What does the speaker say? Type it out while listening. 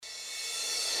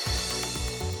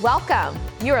Welcome.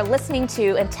 You are listening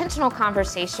to Intentional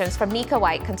Conversations from Nika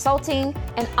White Consulting,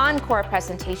 an encore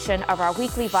presentation of our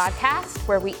weekly podcast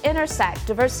where we intersect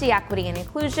diversity, equity, and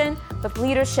inclusion with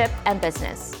leadership and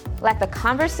business. Let the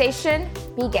conversation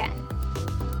begin.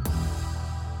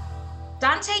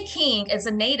 Dante King is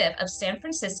a native of San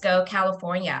Francisco,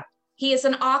 California. He is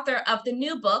an author of the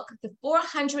new book, The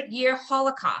 400-Year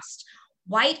Holocaust: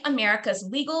 White America's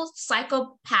Legal,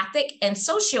 Psychopathic, and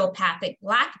Sociopathic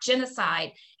Black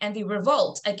Genocide and the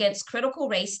Revolt Against Critical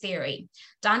Race Theory.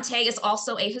 Dante is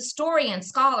also a historian,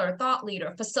 scholar, thought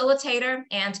leader, facilitator,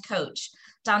 and coach.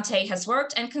 Dante has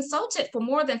worked and consulted for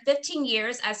more than 15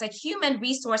 years as a human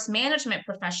resource management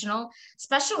professional,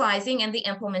 specializing in the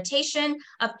implementation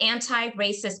of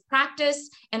anti-racist practice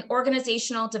and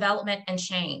organizational development and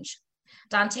change.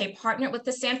 Dante partnered with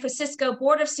the San Francisco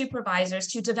Board of Supervisors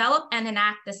to develop and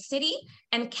enact the City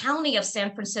and County of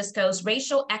San Francisco's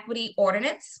Racial Equity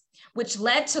Ordinance, which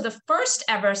led to the first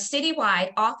ever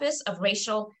citywide Office of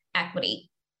Racial Equity.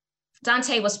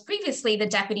 Dante was previously the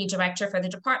Deputy Director for the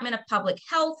Department of Public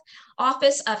Health,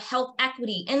 Office of Health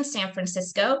Equity in San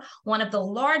Francisco, one of the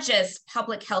largest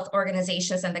public health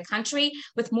organizations in the country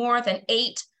with more than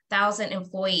 8,000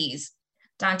 employees.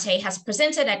 Dante has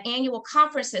presented at annual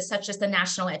conferences such as the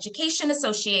National Education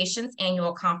Association's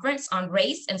annual conference on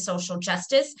race and social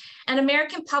justice and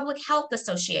American Public Health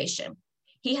Association.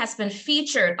 He has been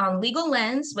featured on Legal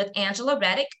Lens with Angela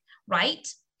Reddick, Wright,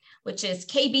 which is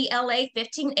KBLA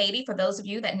 1580 for those of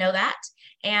you that know that,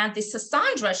 and the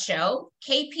Sassandra Show,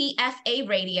 KPFA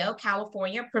Radio,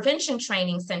 California Prevention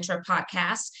Training Center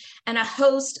podcast, and a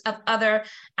host of other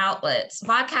outlets.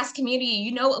 Podcast community,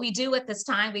 you know what we do at this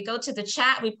time. We go to the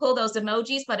chat, we pull those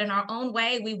emojis, but in our own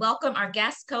way, we welcome our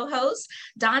guest co-host,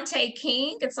 Dante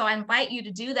King. And so I invite you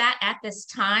to do that at this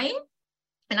time.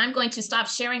 And I'm going to stop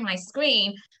sharing my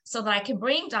screen so that I can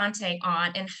bring Dante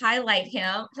on and highlight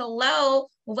him. Hello,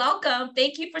 welcome.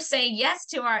 Thank you for saying yes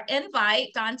to our invite,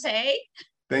 Dante.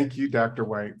 Thank you, Dr.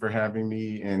 White, for having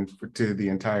me and to the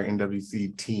entire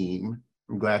NWC team.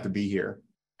 I'm glad to be here.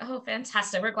 Oh,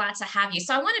 fantastic. We're glad to have you.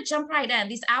 So I want to jump right in.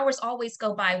 These hours always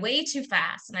go by way too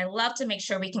fast, and I love to make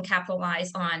sure we can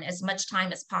capitalize on as much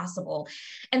time as possible.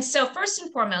 And so first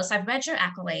and foremost, I've read your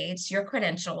accolades, your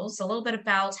credentials, a little bit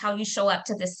about how you show up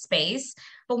to this space.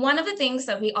 But one of the things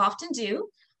that we often do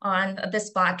on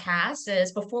this podcast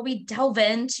is before we delve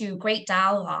into great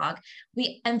dialogue,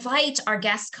 we invite our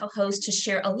guest co-host to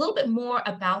share a little bit more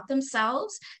about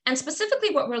themselves and specifically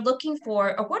what we're looking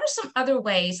for, or what are some other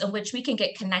ways in which we can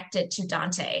get connected to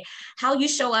Dante, how you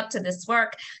show up to this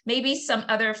work, maybe some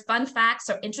other fun facts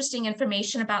or interesting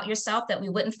information about yourself that we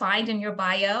wouldn't find in your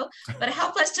bio, but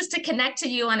help us just to connect to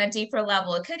you on a deeper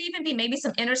level. It could even be maybe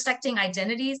some intersecting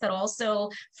identities that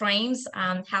also frames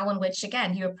how in which,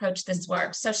 again, you approach this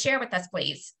work. So share with us,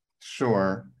 please.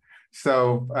 Sure.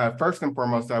 So first and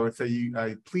foremost, I would say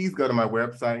please go to my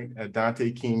website at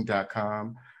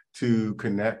danteking.com to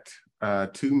connect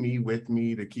to me, with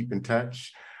me, to keep in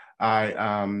touch.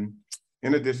 In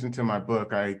addition to my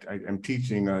book, I am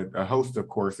teaching a host of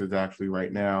courses actually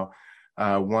right now,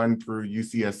 one through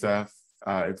UCSF.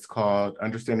 It's called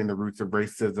Understanding the Roots of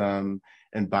Racism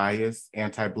and Bias,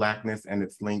 Anti-Blackness, and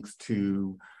its links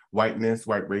to whiteness,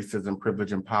 white racism,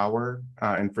 privilege, and power.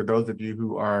 And for those of you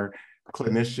who are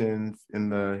clinicians in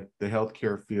the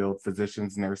healthcare field,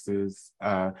 physicians, nurses,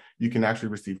 you can actually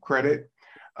receive credit.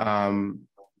 And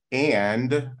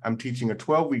I'm teaching a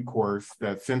 12-week course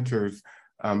that centers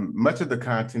much of the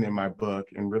content in my book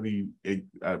and really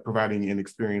providing an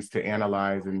experience to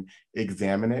analyze and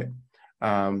examine it.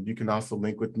 You can also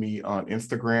link with me on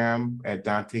Instagram at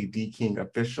Dante D. King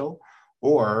Official,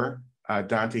 or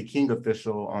Dante King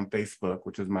Official on Facebook,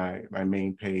 which is my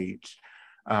main page.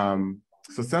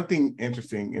 So something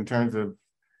interesting in terms of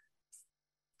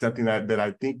something that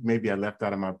I think maybe I left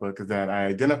out of my book is that I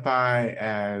identify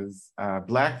as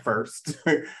Black first,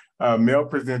 male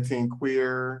presenting,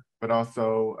 queer, but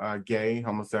also gay,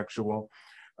 homosexual.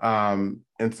 And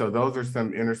so those are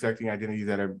some intersecting identities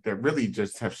that really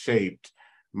just have shaped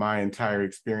my entire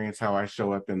experience, how I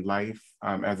show up in life.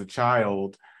 As a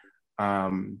child,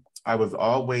 I was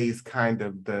always kind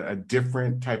of a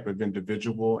different type of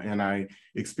individual, and I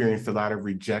experienced a lot of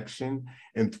rejection.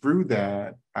 And through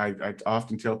that, I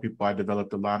often tell people I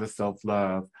developed a lot of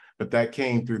self-love, but that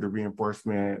came through the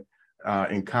reinforcement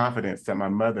and confidence that my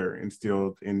mother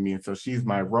instilled in me. And so she's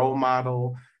my role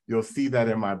model. You'll see that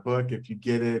in my book if you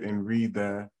get it and read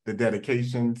the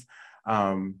dedications.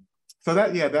 So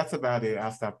that's about it.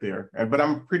 I'll stop there. But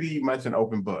I'm pretty much an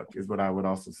open book is what I would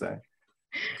also say.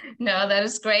 No, that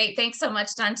is great. Thanks so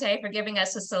much, Dante, for giving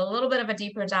us just a little bit of a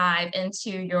deeper dive into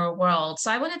your world.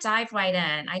 So I want to dive right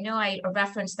in. I know I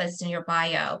referenced this in your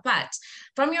bio, but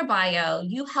from your bio,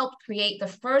 you helped create the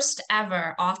first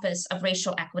ever Office of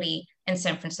Racial Equity in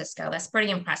San Francisco. That's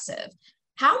pretty impressive.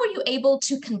 How were you able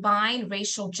to combine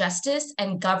racial justice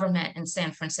and government in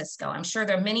San Francisco? I'm sure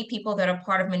there are many people that are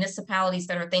part of municipalities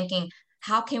that are thinking,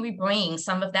 how can we bring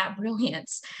some of that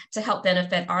brilliance to help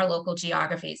benefit our local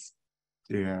geographies?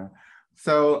 Yeah.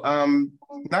 So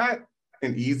not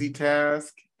an easy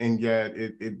task, and yet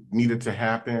it needed to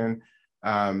happen.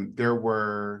 There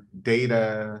were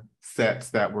data sets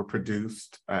that were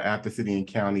produced at the city and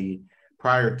county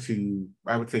prior to,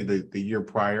 I would say, the year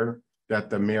prior that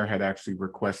the mayor had actually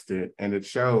requested, and it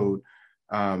showed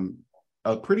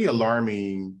a pretty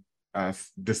alarming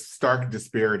stark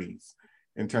disparities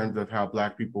in terms of how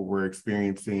Black people were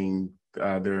experiencing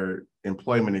their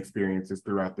employment experiences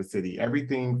throughout the city.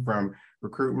 Everything from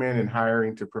recruitment and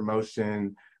hiring to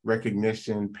promotion,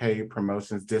 recognition, pay,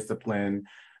 promotions, discipline.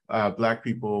 Black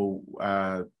people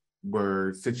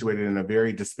were situated in a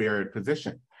very disparate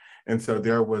position. And so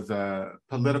there was a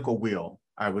political will,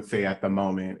 I would say, at the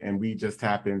moment, and we just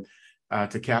happened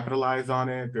to capitalize on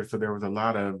it. So there was a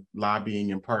lot of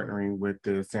lobbying and partnering with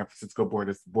the San Francisco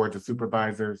Board of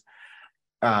Supervisors,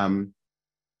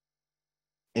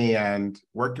 and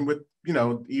working with,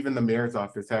 even the mayor's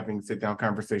office, having sit-down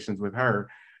conversations with her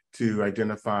to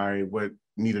identify what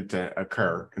needed to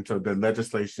occur. And so the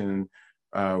legislation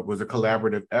was a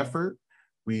collaborative effort.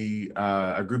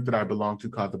 A group that I belong to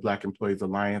called the Black Employees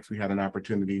Alliance, we had an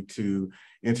opportunity to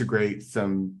integrate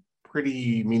some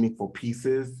pretty meaningful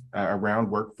pieces around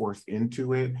workforce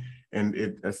into it. And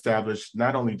it established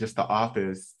not only just the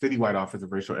citywide office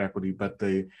of racial equity, but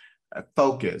the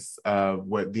focus of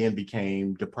what then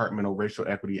became departmental racial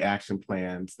equity action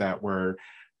plans that were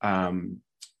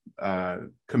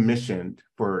commissioned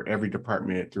for every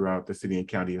department throughout the city and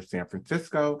county of San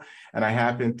Francisco. And I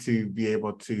happened to be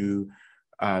able to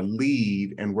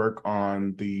lead and work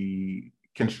on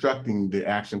constructing the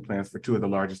action plans for two of the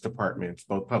largest departments,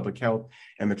 both public health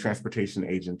and the transportation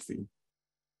agency.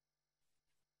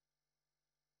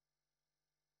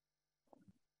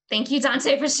 Thank you,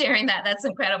 Dante, for sharing that. That's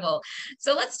incredible.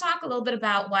 So let's talk a little bit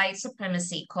about white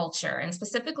supremacy culture. And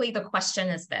specifically, the question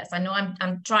is this. I know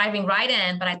I'm driving right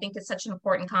in, but I think it's such an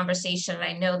important conversation. And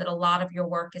I know that a lot of your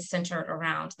work is centered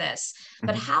around this.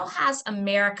 But how has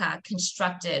America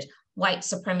constructed white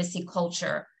supremacy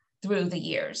culture through the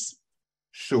years?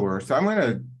 Sure. So I'm going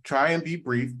to try and be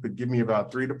brief, but give me about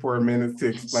 3 to 4 minutes to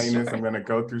explain this. I'm going to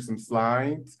go through some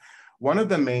slides. One of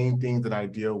the main things that I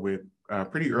deal with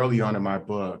pretty early on in my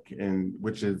book, and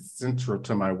which is central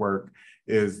to my work,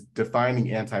 is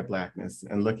defining anti-Blackness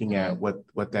and looking at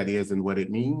what that is and what it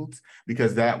means,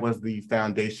 because that was the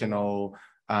foundational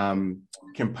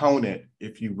component,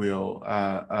 if you will,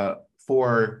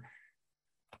 for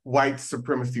white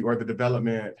supremacy, or the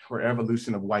development or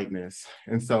evolution of whiteness.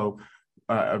 And so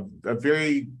a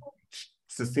very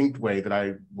succinct way that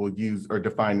I will use or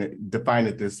define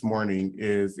it this morning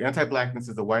is anti-Blackness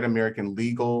is a white American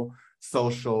legal,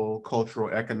 social, cultural,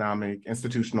 economic,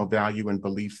 institutional value and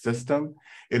belief system.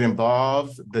 It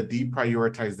involves the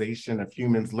deprioritization of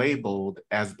humans labeled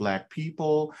as Black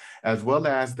people, as well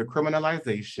as the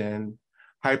criminalization,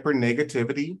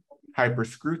 hyper-negativity,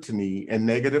 hyper-scrutiny, and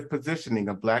negative positioning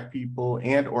of Black people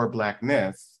and or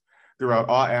Blackness throughout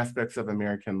all aspects of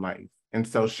American life. And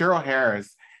so Cheryl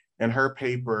Harris, in her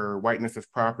paper, Whiteness as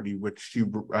Property, which she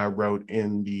wrote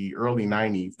in the early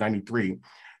 90s, 93,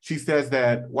 she says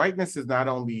that whiteness is not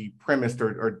only premised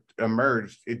or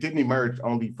emerged, it didn't emerge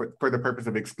only for the purpose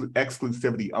of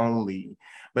exclusivity only,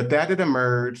 but that it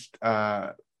emerged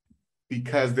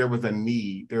because there was a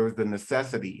need, there was the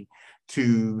necessity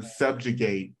to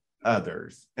subjugate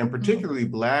others, and particularly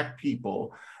Black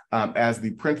people as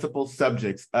the principal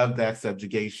subjects of that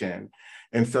subjugation.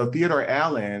 And so Theodore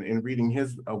Allen, in reading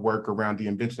his work around the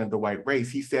invention of the white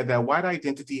race, he said that white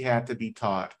identity had to be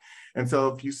taught. And so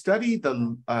if you study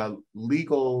the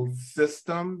legal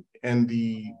system and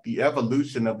the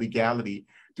evolution of legality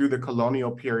through the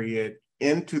colonial period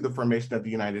into the formation of the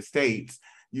United States,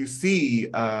 you see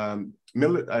a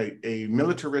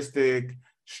militaristic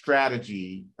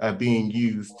strategy being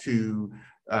used to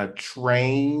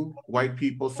train white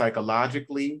people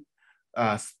psychologically,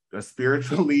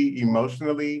 spiritually,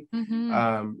 emotionally,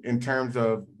 in terms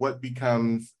of what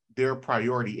becomes their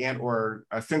priority and or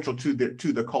essential to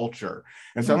the culture.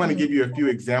 And so I'm going to give you a few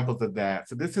examples of that.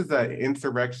 So this is an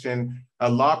insurrection, a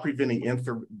law preventing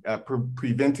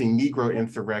Negro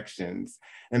insurrections.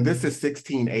 And this is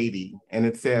 1680. And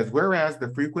it says, whereas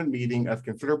the frequent meeting of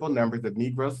considerable numbers of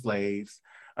Negro slaves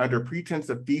under pretense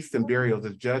of feasts and burials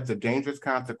is judged a dangerous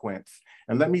consequence.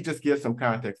 And let me just give some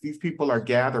context. These people are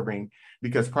gathering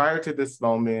because prior to this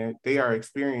moment, they are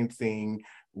experiencing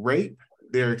rape,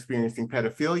 they're experiencing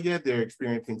pedophilia, they're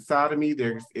experiencing sodomy,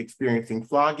 they're experiencing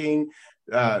flogging.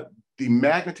 The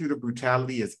magnitude of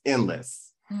brutality is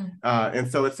endless. And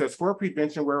so it says, for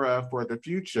prevention whereof for the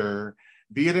future,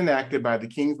 be it enacted by the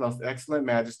King's most excellent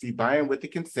majesty by and with the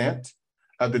consent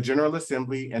of the General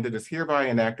Assembly, and it is hereby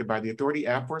enacted by the authority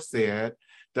aforesaid,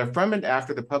 that from and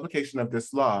after the publication of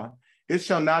this law, it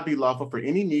shall not be lawful for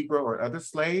any Negro or other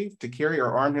slave to carry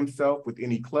or arm himself with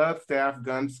any club, staff,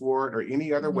 gun, sword, or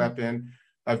any other weapon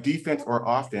of defense or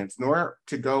offense, nor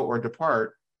to go or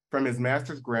depart from his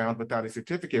master's ground without a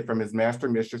certificate from his master,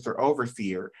 mistress, or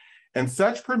overseer, and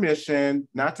such permission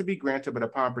not to be granted but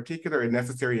upon particular and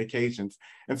necessary occasions.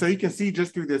 And so you can see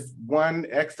just through this one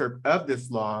excerpt of this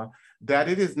law that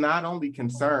it is not only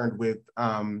concerned with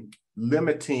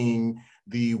limiting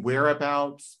the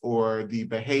whereabouts or the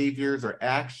behaviors or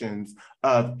actions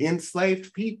of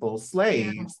enslaved people,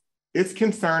 slaves, it's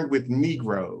concerned with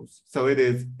Negroes. So it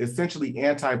is essentially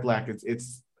anti-Black.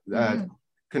 It's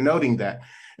connoting that.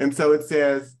 And so it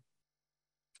says,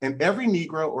 and every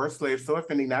Negro or slave so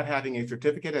offending not having a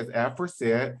certificate as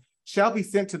aforesaid shall be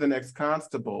sent to the next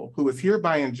constable, who is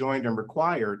hereby enjoined and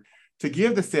required to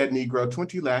give the said Negro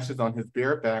 20 lashes on his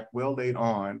bare back well laid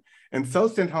on, and so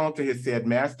sent home to his said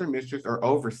master, mistress, or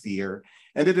overseer.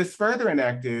 And it is further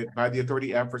enacted by the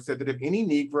authority aforesaid that if any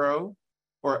Negro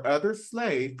or other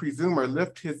slave presume or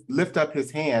lift up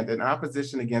his hand in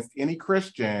opposition against any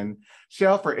Christian,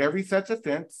 shall for every such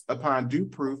offense, upon due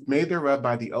proof made thereof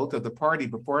by the oath of the party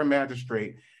before a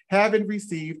magistrate, having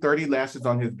received 30 lashes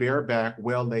on his bare back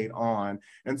well laid on.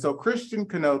 And so Christian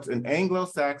connotes an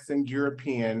Anglo-Saxon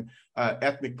European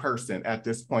ethnic person at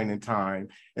this point in time.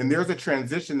 And there's a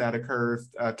transition that occurs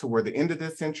toward the end of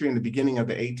this century and the beginning of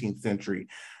the 18th century.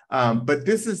 But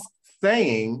this is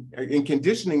saying in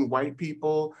conditioning white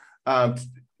people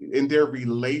in their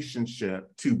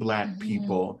relationship to Black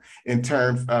people in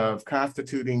terms of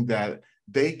constituting that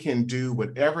they can do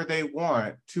whatever they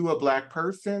want to a Black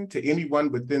person, to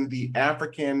anyone within the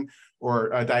African or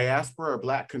diaspora or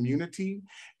Black community,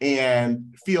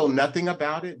 and feel nothing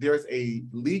about it. There's a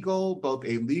legal, both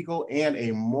a legal and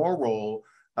a moral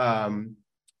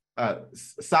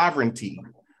sovereignty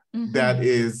that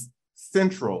is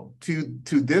central to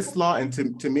this law and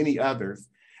to many others.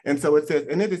 And so it says,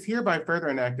 and it is hereby further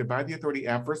enacted by the authority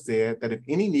aforesaid that if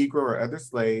any Negro or other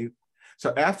slave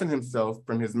shall absent himself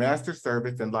from his master's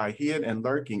service and lie hid and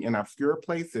lurking in obscure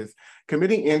places,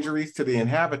 committing injuries to the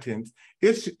inhabitants,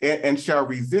 and shall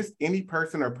resist any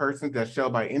person or persons that shall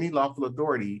by any lawful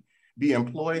authority be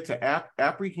employed to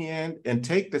apprehend and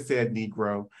take the said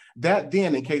Negro, that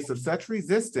then in case of such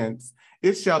resistance,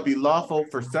 it shall be lawful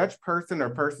for such person or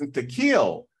persons to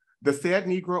kill the said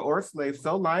Negro or slave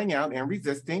so lying out and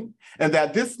resisting, and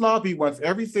that this law be once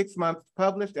every 6 months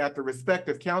published at the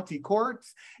respective county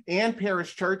courts and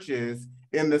parish churches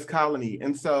in this colony.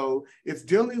 And so it's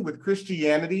dealing with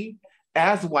Christianity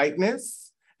as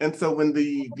whiteness. And so when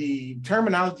the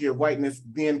terminology of whiteness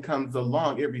then comes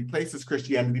along, it replaces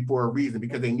Christianity for a reason,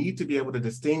 because they need to be able to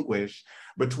distinguish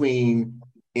between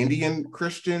Indian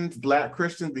Christians, Black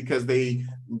Christians, because they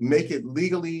make it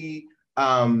legally,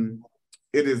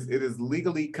 it is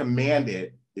legally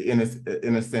commanded in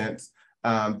a sense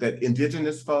that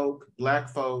indigenous folk, Black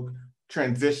folk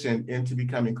transition into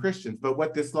becoming Christians. But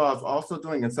what this law is also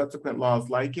doing, and subsequent laws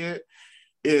like it,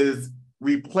 is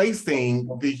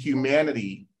replacing the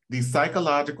humanity, the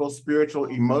psychological, spiritual,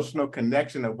 emotional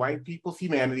connection of white people's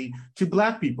humanity to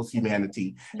Black people's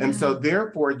humanity. Yeah. And so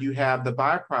therefore you have the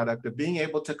byproduct of being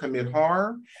able to commit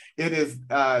harm. It is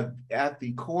at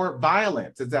the core,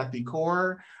 violence is at the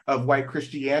core of white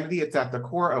Christianity. It's at the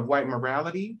core of white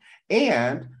morality.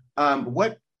 And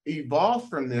what evolves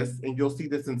from this, and you'll see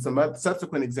this in some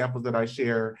subsequent examples that I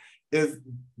share, is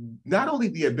not only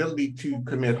the ability to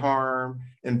commit harm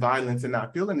and violence and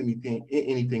not feeling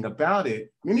anything about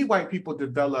it. Many white people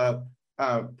develop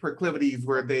proclivities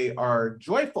where they are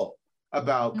joyful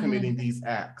about committing these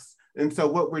acts. And so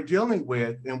what we're dealing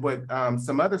with, and what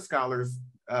some other scholars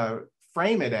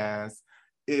frame it as,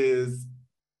 is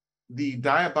the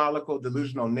diabolical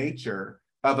delusional nature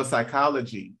of a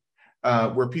psychology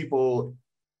where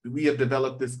we have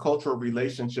developed this cultural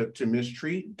relationship to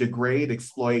mistreat, degrade,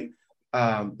 exploit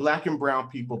Black and brown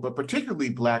people, but particularly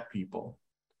Black people?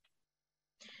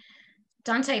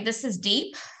 Dante, this is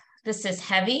deep. This is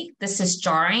heavy. This is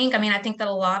jarring. I mean, I think that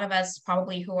a lot of us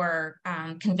probably who are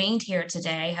convened here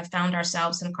today have found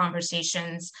ourselves in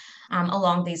conversations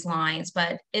along these lines,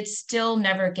 but it still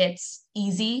never gets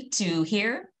easy to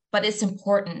hear, but it's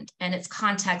important and it's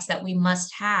context that we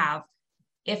must have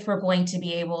if we're going to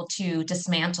be able to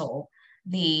dismantle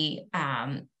the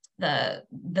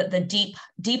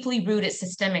deeply rooted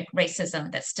systemic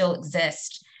racism that still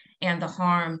exists and the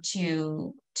harm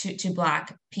to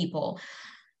Black people.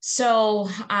 So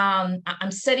I'm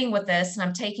sitting with this and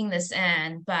I'm taking this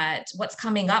in, but what's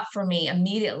coming up for me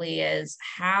immediately is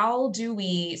how do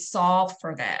we solve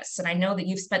for this? And I know that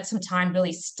you've spent some time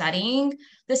really studying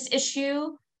this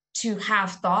issue to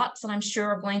have thoughts that I'm sure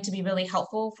are going to be really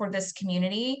helpful for this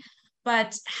community.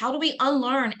 But how do we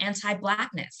unlearn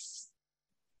anti-Blackness?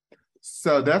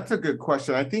 So that's a good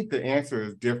question. I think the answer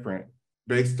is different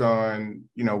based on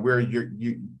where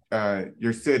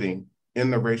you're sitting in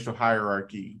the racial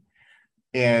hierarchy.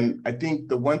 And I think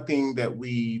the one thing that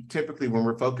we typically, when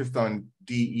we're focused on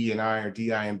DE&I or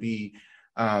DI&B,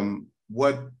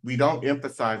 what we don't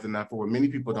emphasize enough, or what many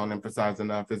people don't emphasize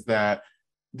enough, is that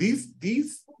these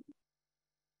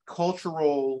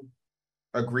cultural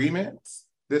agreements,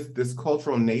 this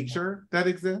cultural nature that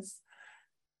exists,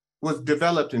 was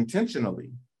developed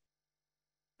intentionally.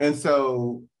 And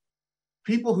so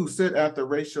people who sit at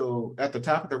the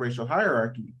top of the racial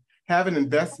hierarchy have an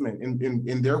investment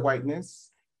in their whiteness,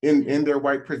 in their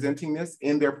white presentingness,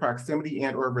 in their proximity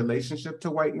and or relationship to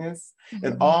whiteness, mm-hmm.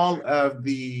 and all of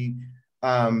the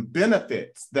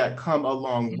benefits that come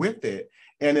along with it.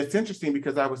 And it's interesting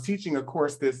because I was teaching a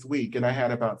course this week and I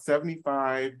had about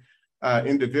 75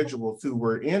 individuals who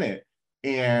were in it.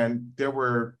 And there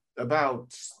were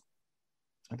about,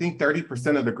 I think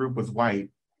 30% of the group was white.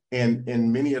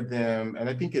 And many of them, and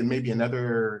I think it maybe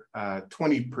another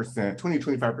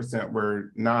 25%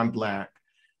 were non-Black.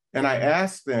 And I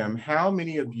asked them, how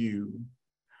many of you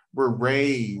were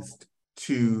raised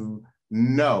to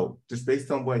know, just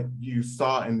based on what you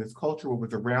saw in this culture, what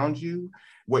was around you,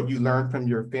 what you learned from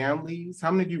your families,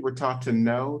 how many of you were taught to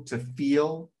know, to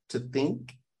feel, to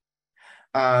think,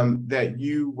 that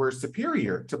you were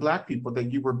superior to Black people,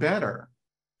 that you were better?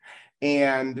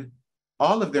 And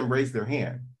all of them raised their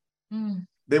hand. Mm.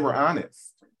 They were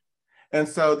honest. And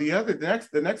so the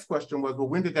next question was, well,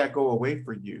 when did that go away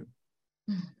for you?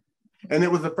 Mm. And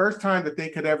it was the first time that they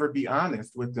could ever be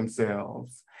honest with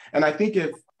themselves. And I think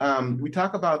if we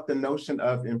talk about the notion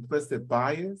of implicit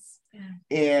bias,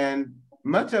 and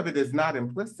much of it is not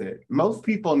implicit. Most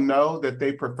people know that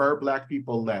they prefer Black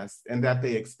people less and that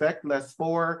they expect less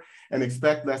for and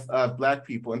expect less of Black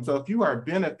people. And so if you are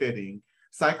benefiting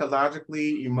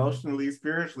psychologically, emotionally,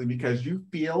 spiritually, because you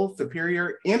feel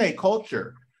superior in a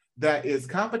culture that is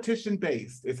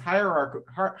competition-based, it's hierarchical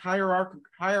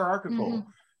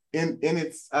mm-hmm. in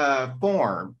its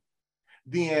form,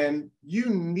 then you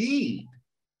need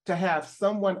to have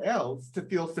someone else to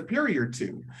feel superior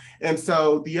to. And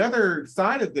so the other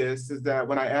side of this is that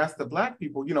when I asked the Black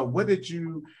people, what did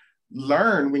you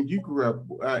learn when you grew up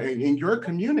in your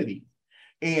community?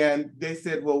 And they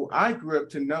said, well, I grew up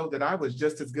to know that I was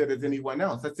just as good as anyone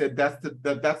else. I said, that's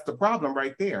the problem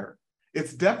right there.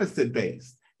 It's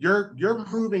deficit-based. You're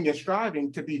proving and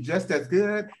striving to be just as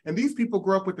good. And these people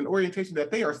grow up with an orientation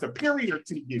that they are superior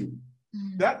to you.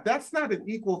 Mm-hmm. That's not an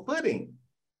equal footing.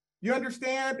 You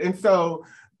understand? And so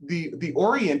the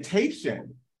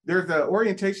orientation, there's an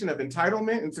orientation of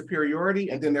entitlement and superiority,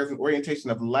 and then there's an orientation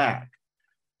of lack.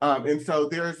 And so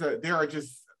there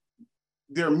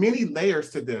are many layers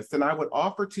to this. And I would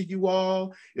offer to you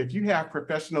all, if you have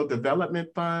professional development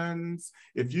funds,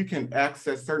 if you can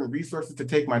access certain resources to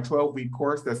take my 12-week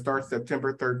course that starts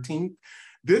September 13th,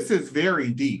 this is very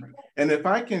deep. And if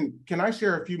I can I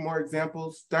share a few more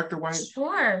examples, Dr. White?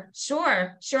 Sure.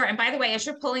 And by the way, as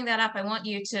you're pulling that up, I want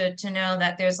you to know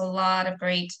that there's a lot of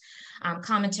great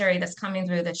commentary that's coming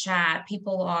through the chat.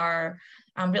 People are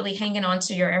really hanging on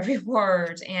to your every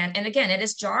word. And again, it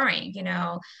is jarring.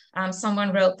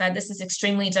 Someone wrote that this is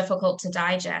extremely difficult to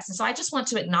digest. And so I just want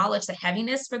to acknowledge the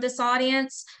heaviness for this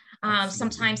audience.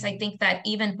 Sometimes I think that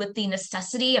even with the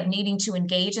necessity of needing to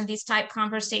engage in these type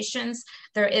conversations,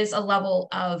 there is a level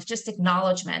of just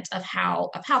acknowledgement of how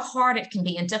hard it can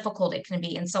be and difficult it can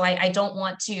be. And so I don't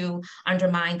want to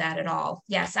undermine that at all.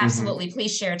 Yes, absolutely. Mm-hmm.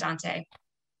 Please share, Dante.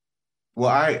 Well,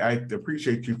 I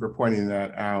appreciate you for pointing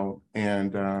that out.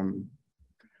 And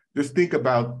just think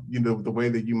about, the way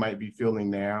that you might be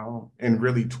feeling now, and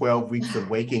really 12 weeks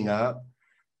of waking up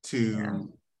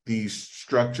to these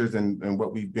structures and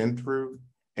what we've been through.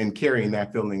 and carrying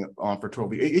that feeling on for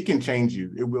 12 years. It can change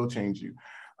you. It will change you.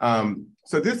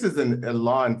 So this is a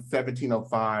law in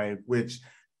 1705, which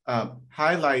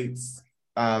highlights,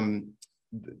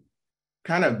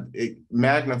 kind of, it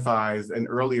magnifies an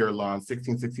earlier law in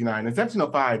 1669. In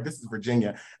 1705, this is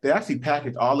Virginia, they actually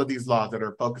packaged all of these laws that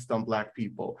are focused on Black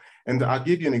people. And I'll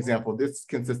give you an example. This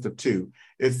consists of two.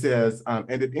 It says,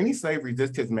 and if any slave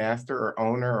resist his master or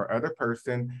owner or other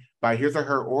person by his or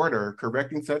her order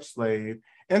correcting such slave,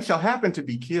 and shall happen to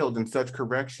be killed in such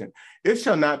correction, it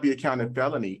shall not be accounted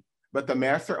felony, but the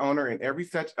master, owner, and every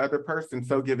such other person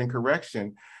so giving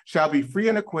correction shall be free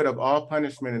and acquit of all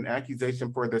punishment and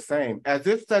accusation for the same, as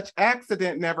if such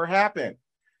accident never happened.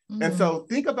 And so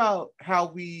think about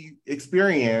how we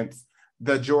experience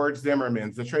the George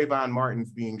Zimmermans, the Trayvon Martins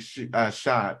being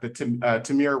shot, the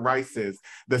Tamir Rices,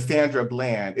 the Sandra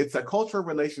Bland. It's a cultural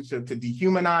relationship to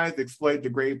dehumanize, exploit,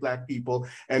 degrade Black people.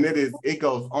 And it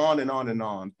goes on and on and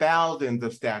on. Thousands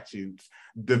of statutes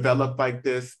developed like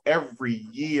this every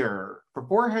year for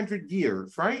 400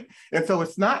 years, right? And so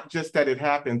it's not just that it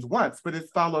happens once, but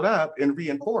it's followed up and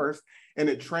reinforced, and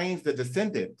it trains the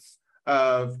descendants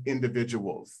of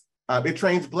individuals. It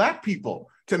trains Black people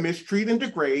to mistreat and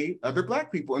degrade other Black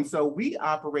people. And so we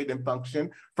operate and function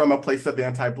from a place of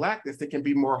anti-Blackness that can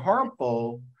be more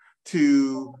harmful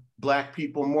to Black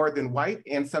people more than white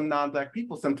and some non-Black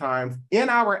people sometimes in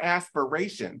our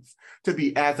aspirations to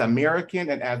be as American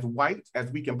and as white as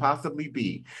we can possibly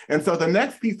be. And so the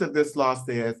next piece of this law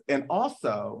says, and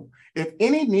also, if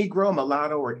any Negro,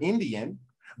 mulatto, or Indian,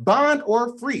 bond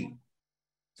or free,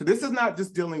 so this is not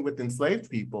just dealing with enslaved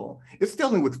people, it's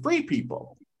dealing with free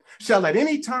people, shall at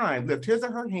any time lift his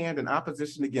or her hand in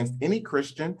opposition against any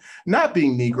Christian, not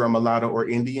being Negro, mulatto, or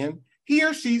Indian, he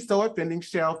or she so offending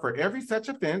shall, for every such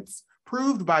offense,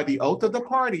 proved by the oath of the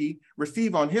party,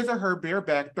 receive on his or her bare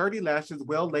back 30 lashes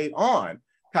well laid on,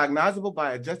 cognizable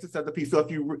by a justice of the peace. So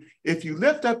if you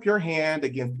lift up your hand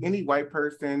against any white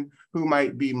person who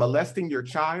might be molesting your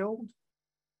child,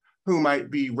 who might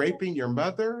be raping your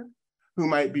mother, who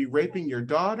might be raping your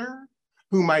daughter,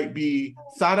 who might be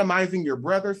sodomizing your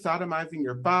brother, sodomizing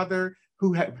your father,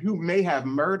 who may have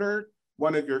murdered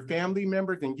one of your family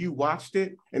members and you watched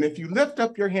it, and if you lift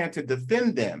up your hand to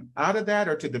defend them out of that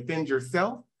or to defend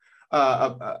yourself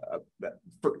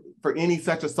for any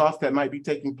such assaults that might be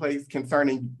taking place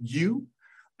concerning you,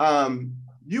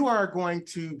 you are going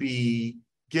to be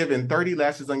given 30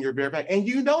 lashes on your bare back, and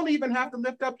you don't even have to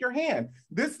lift up your hand.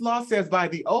 This law says by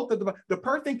the oath of the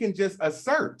person can just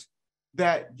assert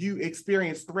that you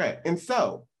experience threat. And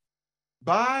so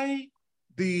by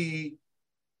the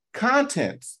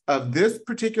contents of this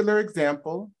particular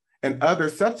example and other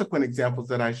subsequent examples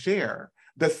that I share,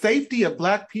 the safety of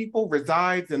Black people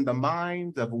resides in the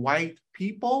minds of white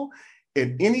people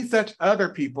and any such other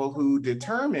people who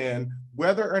determine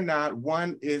whether or not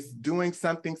one is doing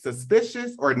something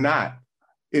suspicious or not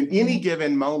in any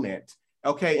given moment.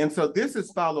 Okay, and so this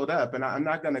is followed up, and I'm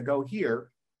not going to go here,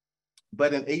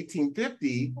 but in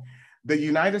 1850, the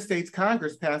United States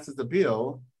Congress passes a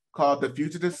bill called the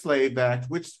Fugitive Slave Act,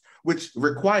 which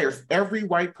requires every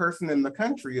white person in the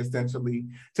country essentially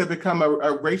to become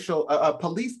a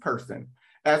police person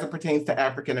as it pertains to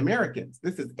African Americans.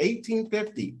 This is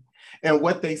 1850. And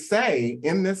what they say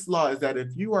in this law is that if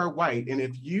you are white and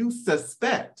if you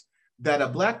suspect that a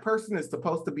Black person is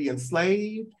supposed to be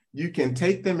enslaved, you can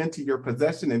take them into your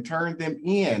possession and turn them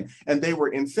in. And they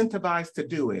were incentivized to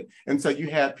do it. And so you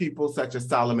have people such as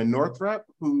Solomon Northup,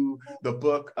 who the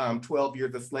book 12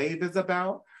 Years a Slave is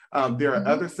about. There are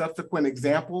other subsequent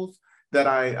examples that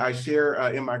I share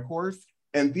in my course.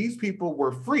 And these people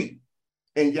were free.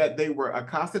 And yet they were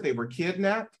accosted, they were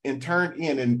kidnapped and turned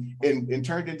in and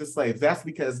turned into slaves. That's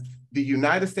because the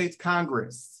United States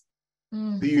Congress,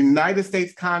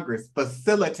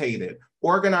 facilitated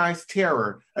organized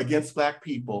terror against Black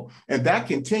people. And that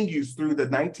continues through the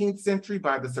 19th century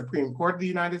by the Supreme Court of the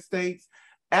United States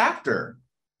after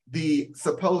the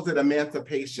supposed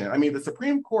emancipation. I mean, the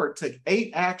Supreme Court took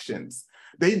 8 actions,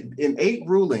 in 8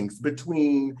 rulings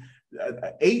between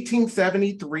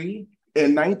 1873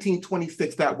 in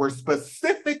 1926 that were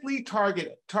specifically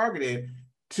targeted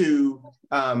to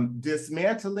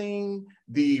dismantling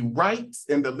the rights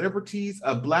and the liberties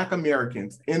of Black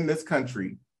Americans in this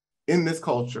country, in this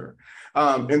culture.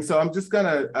 And so I'm just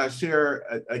gonna share,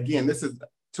 again, this is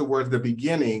towards the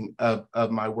beginning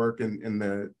of my work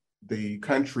in the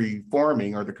country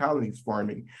forming or the colonies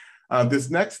forming. This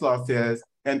next law says,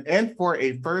 and for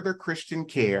a further Christian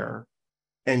care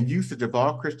and usage of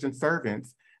all Christian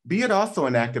servants, be it also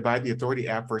enacted by the authority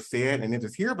aforesaid, and it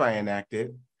is hereby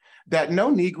enacted, that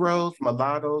no Negroes,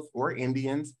 mulattoes, or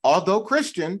Indians, although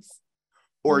Christians,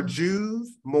 or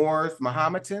Jews, Moors,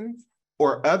 Mohammedans,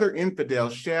 or other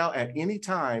infidels shall at any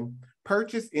time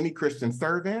purchase any Christian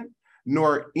servant,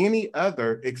 nor any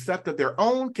other except of their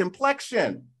own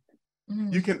complexion.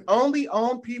 You can only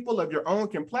own people of your own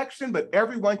complexion, but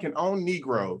everyone can own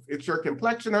Negroes. It's your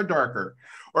complexion or darker,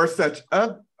 or such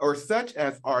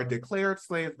as are declared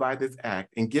slaves by this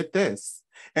act. And get this,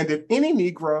 and if any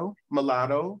Negro,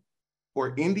 mulatto,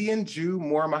 or Indian, Jew,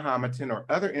 Moor, Mohammedan, or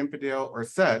other infidel, or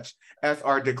such as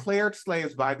are declared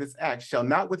slaves by this act, shall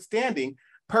notwithstanding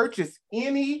purchase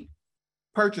any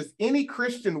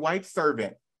Christian white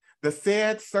servant, the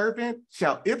said servant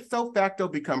shall ipso facto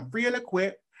become free and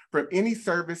acquit from any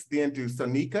service then due. So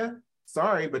Nika,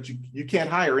 sorry, but you can't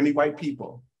hire any white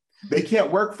people. They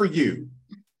can't work for you.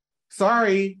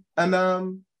 Sorry,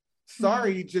 Anam.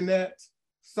 Sorry, Jeanette.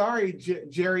 Sorry,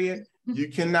 Jarriet. You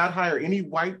cannot hire any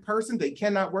white person. They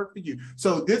cannot work for you.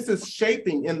 So this is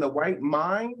shaping in the white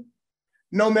mind,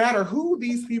 no matter who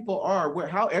these people are,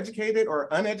 how educated or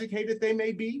uneducated they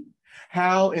may be,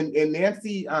 how in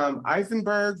Nancy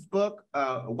Eisenberg's book,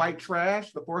 White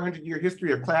Trash, the 400-year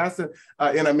history of class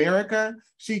in America,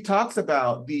 she talks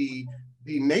about the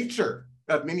nature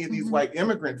of many of these white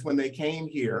immigrants when they came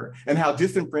here and how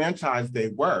disenfranchised they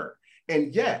were.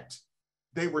 And yet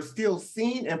they were still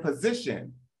seen and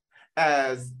positioned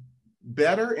as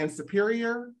better and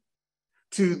superior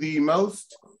to the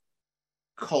most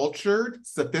cultured,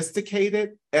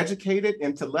 sophisticated, educated,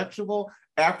 intellectual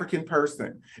African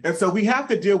person. And so we have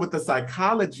to deal with the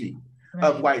psychology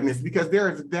of whiteness, because there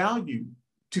is value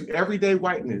to everyday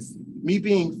whiteness. Me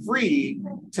being free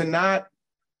to not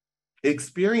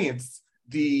experience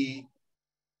the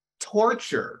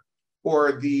torture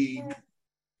or the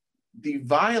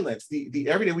violence, the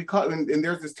everyday, we call it, and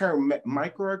there's this term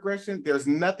microaggression. There's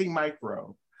nothing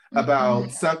micro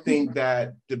about something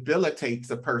that debilitates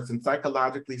a person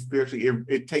psychologically, spiritually.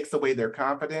 It takes away their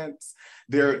confidence,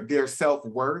 their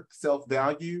self-worth,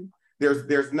 self-value.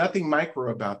 There's nothing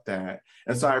micro about that.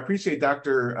 And so I appreciate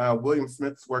Dr. William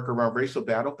Smith's work around racial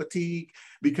battle fatigue,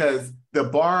 because the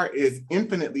bar is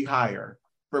infinitely higher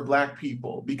for Black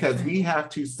people, because we have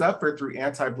to suffer through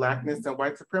anti-Blackness and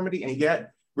white supremacy, and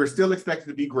yet we're still expected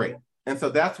to be great. And so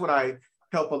that's what I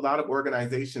help a lot of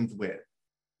organizations with,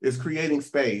 is creating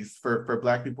space for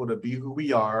Black people to be who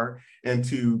we are and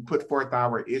to put forth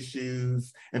our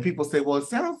issues. And people say, well, it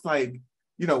sounds like,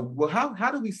 well,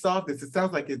 how do we solve this? It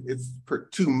sounds like it's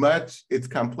too much, it's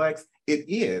complex. It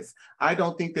is. I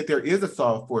don't think that there is a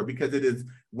solve for it, because it is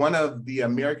one of the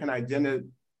American identity.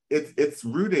 It's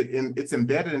rooted in, it's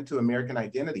embedded into American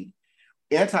identity.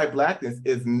 Anti-Blackness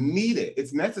is needed.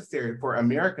 It's necessary for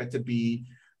America to be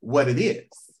what it is.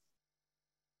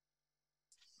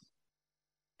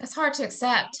 It's hard to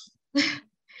accept.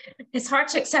 It's hard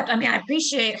to accept. I mean, I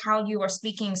appreciate how you are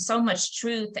speaking so much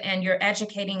truth, and you're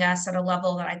educating us at a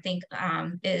level that I think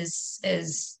is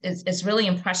really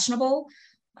impressionable.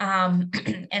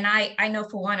 And I know,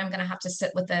 for one, I'm going to have to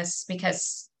sit with this,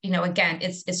 because, again,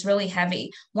 it's really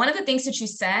heavy. One of the things that you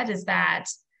said is that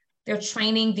they're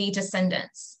training the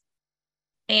descendants,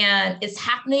 and it's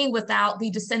happening without the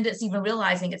descendants even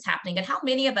realizing it's happening. And how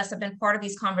many of us have been part of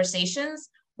these conversations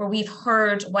where we've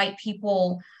heard white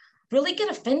people really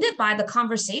get offended by the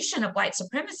conversation of white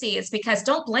supremacy? It's because,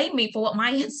 don't blame me for what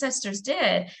my ancestors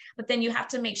did, but then you have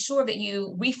to make sure that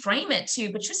you reframe it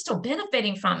too, but you're still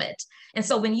benefiting from it. And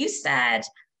so when you said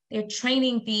they're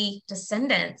training the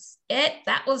descendants,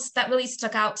 that really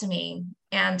stuck out to me.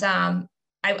 And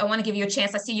I want to give you a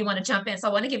chance. I see you want to jump in, so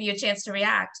I want to give you a chance to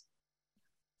react.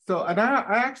 So, and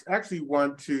I actually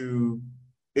want to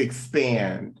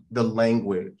expand the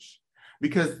language,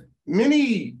 because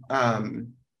many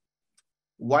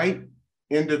white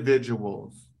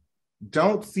individuals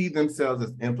don't see themselves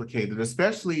as implicated,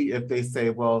 especially if they say,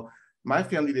 well, my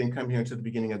family didn't come here until the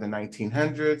beginning of the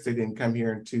 1900s. They didn't come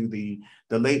here into the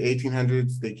late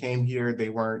 1800s. They came here, they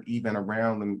weren't even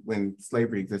around when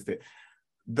slavery existed.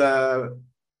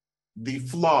 The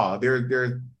flaw, there's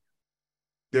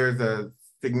a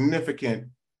significant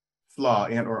flaw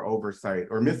and or oversight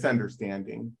or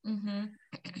misunderstanding.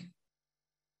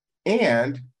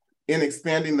 And in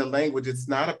expanding the language, it's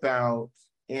not about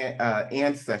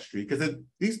ancestry, because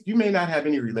you may not have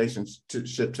any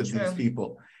relationship to these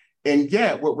people. And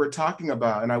yet what we're talking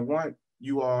about, and I want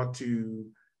you all to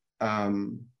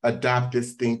adopt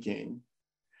this thinking,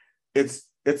 it's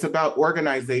about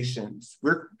organizations.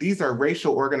 These are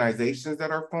racial organizations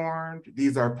that are formed.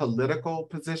 These are political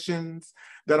positions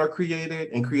that are created,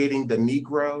 and creating the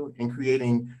Negro and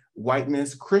creating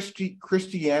whiteness,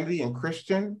 Christianity and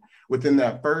Christian within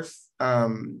that first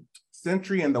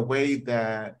century, and the way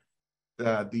that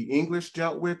the English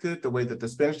dealt with it, the way that the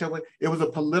Spanish dealt with it. It was a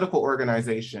political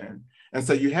organization. And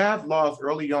so you have laws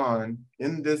early on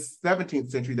in this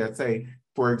 17th century that say,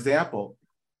 for example,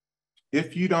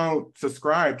 if you don't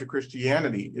subscribe to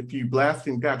Christianity, if you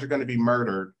blaspheme God, you're going to be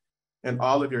murdered and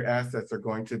all of your assets are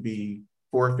going to be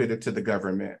forfeited to the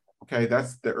government. Okay,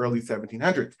 that's the early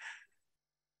 1700s.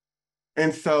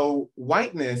 And so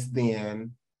whiteness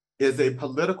then is a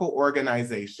political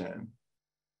organization.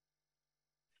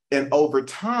 And over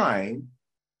time,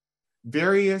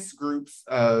 various groups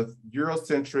of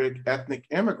Eurocentric ethnic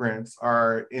immigrants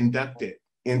are inducted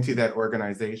into that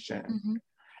organization. Mm-hmm.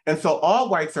 And so all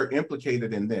whites are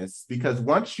implicated in this because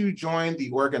once you join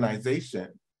the organization,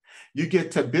 you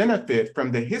get to benefit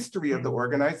from the history of the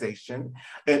organization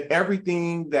and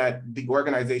everything that the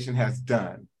organization has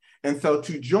done. And so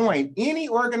to join any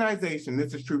organization,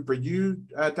 this is true for you,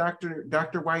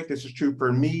 Dr. White, this is true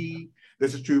for me,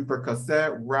 this is true for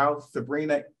Cosette, Ralph,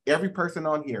 Sabrina, every person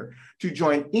on here, to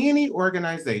join any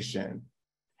organization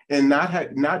and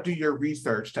not do your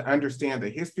research to understand the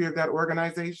history of that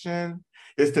organization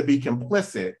is to be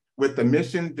complicit with the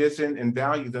mission, vision, and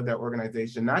values of that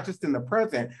organization, not just in the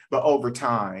present, but over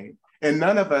time. And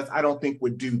none of us, I don't think,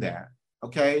 would do that,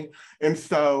 okay? And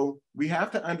so we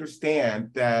have to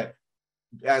understand that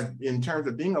as in terms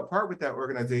of being a part with that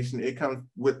organization, it comes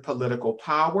with political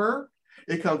power,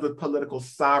 it comes with political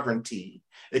sovereignty.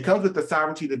 It comes with the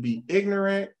sovereignty to be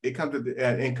ignorant, it comes with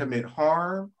and commit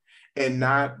harm and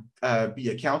not be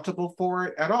accountable for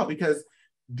it at all, because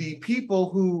the people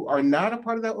who are not a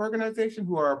part of that organization,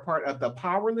 who are a part of the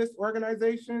powerless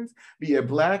organizations, be it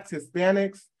Blacks,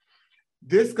 Hispanics,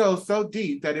 this goes so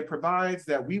deep that it provides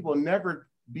that we will never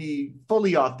be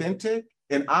fully authentic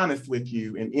and honest with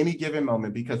you in any given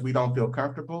moment because we don't feel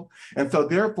comfortable. And so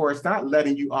therefore, it's not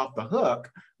letting you off the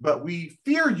hook, but we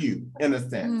fear you in a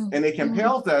sense. And it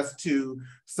compels us to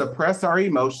suppress our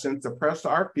emotions, suppress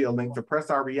our feelings, suppress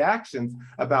our reactions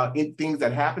about things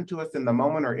that happen to us in the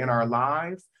moment or in our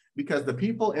lives, because the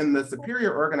people in the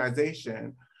superior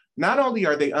organization, not only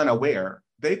are they unaware,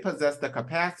 they possess the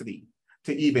capacity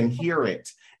to even hear it.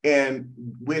 And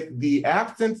with the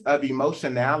absence of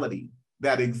emotionality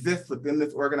that exists within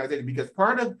this organization, because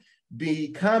part of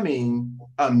becoming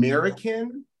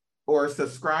American or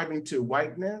subscribing to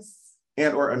whiteness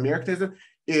and or Americanism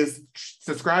is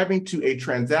subscribing to a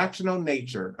transactional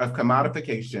nature of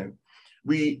commodification.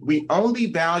 We only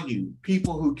value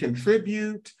people who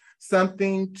contribute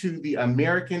something to the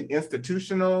American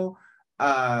institutional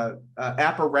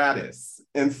apparatus.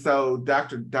 And so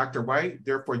Dr. White,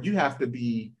 therefore you have to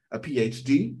be a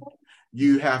PhD,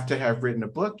 you have to have written a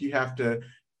book, you have to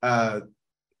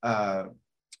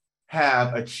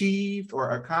have achieved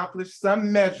or accomplished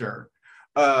some measure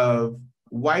of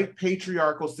white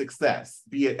patriarchal success,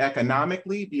 be it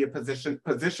economically, be it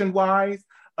position-wise.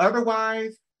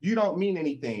 Otherwise, you don't mean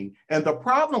anything. And the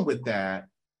problem with that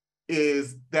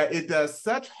is that it does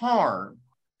such harm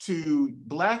to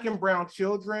Black and brown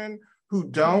children who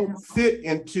don't fit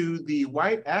into the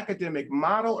white academic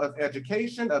model of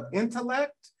education, of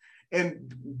intellect.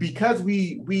 And because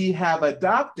we have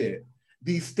adopted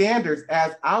these standards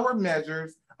as our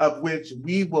measures of which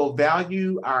we will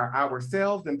value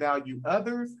ourselves and value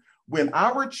others, when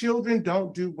our children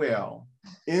don't do well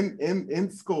in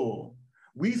school,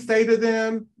 we say to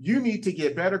them, you need to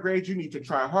get better grades, you need to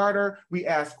try harder. We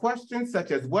ask questions such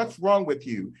as, what's wrong with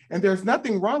you? And there's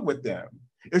nothing wrong with them.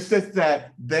 It's just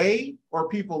that they or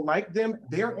people like them,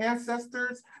 their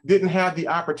ancestors, didn't have the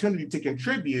opportunity to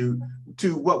contribute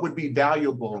to what would be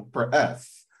valuable for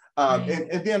us.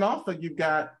 And then also you've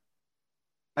got,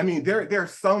 I mean,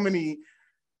 there's so many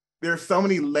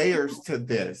layers to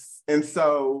this. And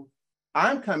so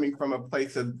I'm coming from a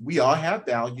place of we all have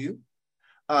value,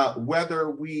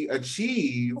 whether we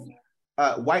achieve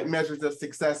white measures of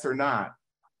success or not.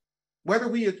 Whether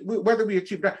we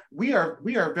achieve that, we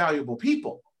are valuable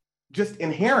people, just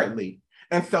inherently.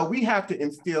 And so we have to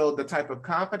instill the type of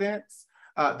confidence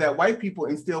that white people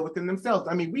instill within themselves.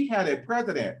 I mean, we had a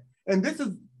president, and this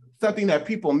is something that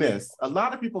people miss. A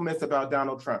lot of people miss about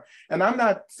Donald Trump. And I'm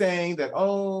not saying that,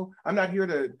 oh, I'm not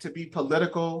here to be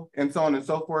political and so on and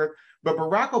so forth, but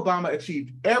Barack Obama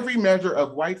achieved every measure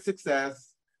of white success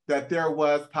that there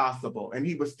was possible, and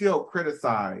he was still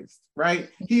criticized, right?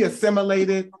 He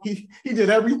assimilated, he did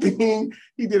everything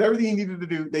he needed to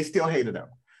do. They still hated him.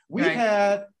 We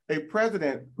had a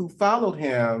president who followed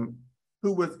him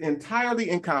who was entirely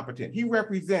incompetent. He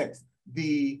represents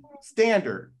the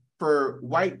standard for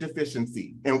white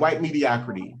deficiency and white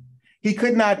mediocrity. He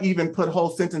could not even put whole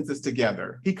sentences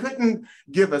together. He couldn't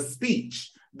give a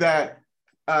speech that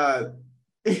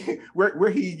where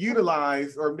he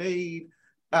utilized or made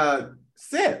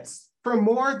sense for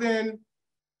more than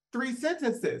 3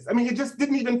 sentences. I mean, it just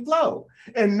didn't even flow.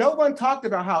 And no one talked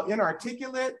about how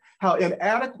inarticulate, how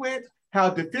inadequate, how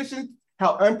deficient,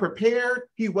 how unprepared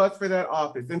he was for that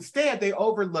office. Instead, they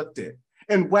overlooked it.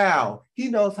 And wow, he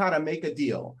knows how to make a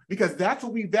deal, because that's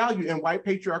what we value in white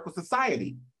patriarchal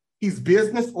society. He's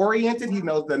business oriented, he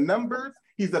knows the numbers,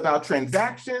 he's about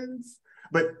transactions,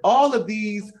 but all of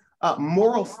these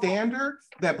moral standards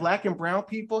that Black and brown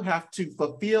people have to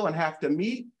fulfill and have to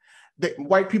meet, that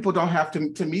white people don't have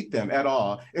to meet them at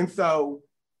all. And so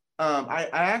I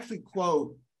actually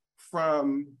quote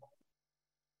from,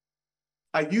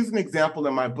 I use an example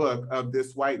in my book of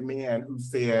this white man who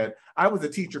said, I was a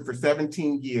teacher for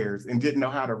 17 years and didn't know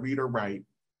how to read or write.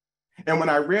 And when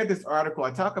I read this article,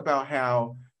 I talk about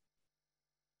how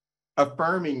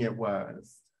affirming it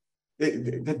was,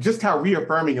 just how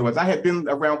reaffirming it was. I had been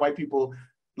around white people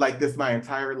like this my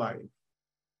entire life.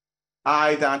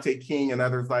 I, Dante King, and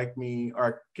others like me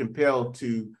are compelled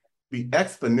to be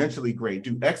exponentially great,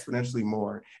 do exponentially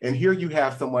more. And here you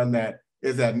have someone that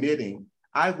is admitting,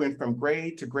 I went from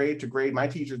grade to grade to grade. My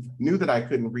teachers knew that I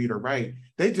couldn't read or write.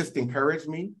 They just encouraged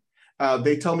me.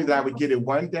 They told me that I would get it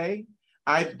one day.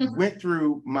 I went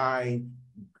through my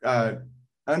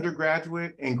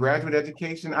undergraduate and graduate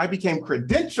education. I became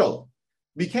credentialed,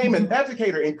 became an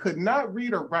educator, and could not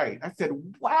read or write. I said,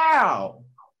 wow.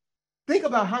 Think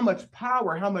about how much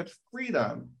power, how much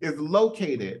freedom is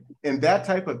located in that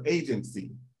type of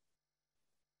agency.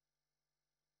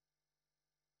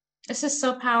 This is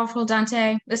so powerful,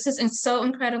 Dante. This is so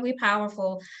incredibly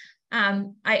powerful.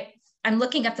 I'm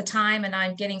looking at the time and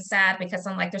I'm getting sad because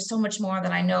I'm like, there's so much more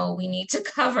that I know we need to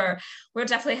cover. We'll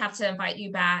definitely have to invite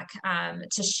you back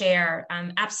to share.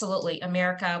 Absolutely,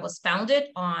 America was founded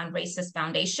on racist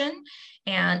foundation,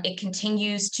 and it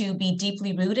continues to be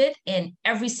deeply rooted in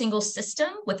every single system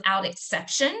without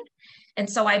exception. And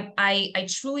so I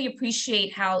truly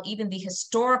appreciate how even the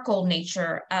historical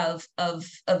nature of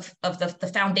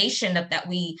the foundation that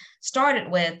we started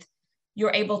with,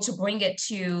 you're able to bring it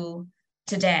to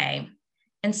today.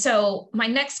 And so my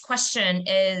next question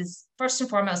is, first and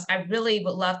foremost, I really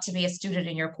would love to be a student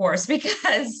in your course,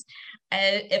 because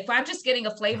if I'm just getting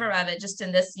a flavor of it just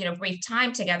in this brief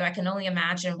time together, I can only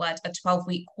imagine what a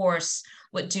 12-week course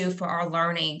would do for our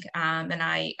learning. And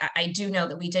I do know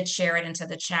that we did share it into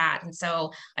the chat. And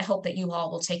so I hope that you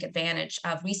all will take advantage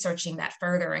of researching that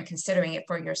further and considering it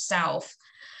for yourself.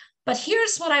 But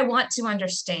here's what I want to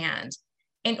understand.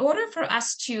 In order for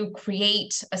us to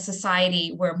create a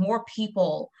society where more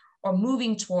people are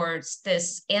moving towards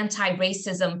this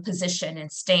anti-racism position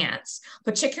and stance,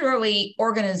 particularly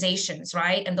organizations,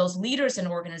 right? And those leaders in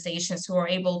organizations who are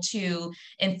able to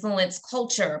influence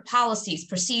culture, policies,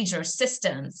 procedures,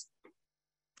 systems,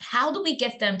 how do we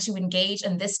get them to engage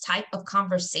in this type of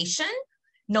conversation,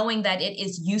 knowing that it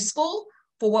is useful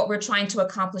for what we're trying to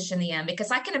accomplish in the end?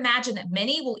 Because I can imagine that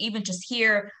many will even just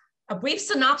hear a brief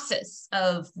synopsis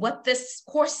of what this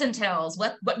course entails,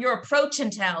 what your approach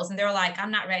entails, and they're like,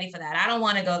 I'm not ready for that. I don't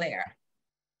want to go there.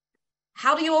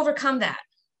 How do you overcome that?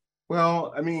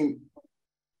 Well, I mean,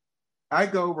 I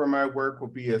go where my work will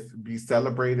be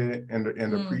celebrated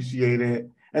and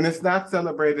appreciated, and it's not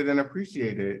celebrated and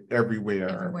appreciated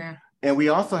everywhere. And we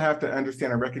also have to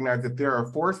understand and recognize that there are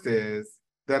forces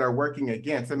that are working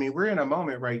against. I mean, we're in a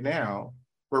moment right now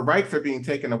where rights are being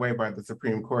taken away by the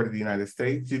Supreme Court of the United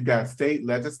States. You've got state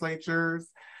legislatures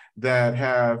that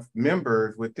have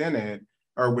members within it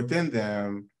or within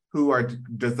them who are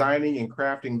designing and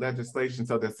crafting legislation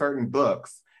so that certain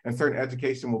books and certain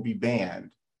education will be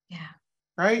banned. Yeah.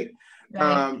 Right?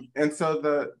 And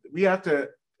so we have to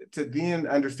then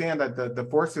understand that the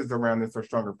forces around this are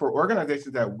stronger. For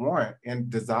organizations that want and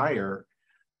desire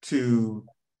to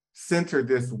center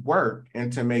this work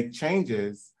and to make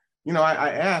changes,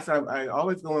 I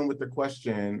always go in with the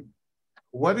question,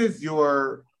 what is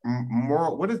the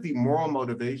moral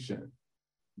motivation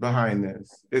behind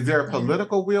this? Is there a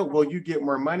political will? Will you get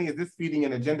more money? Is this feeding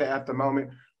an agenda at the moment?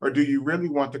 Or do you really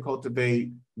want to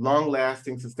cultivate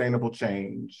long-lasting, sustainable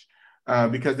change?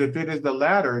 Because if it is the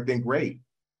latter, then great.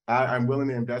 I'm willing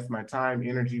to invest my time,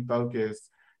 energy, focus,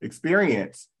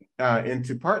 experience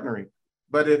into partnering.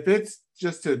 But if it's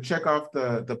just to check off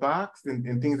the box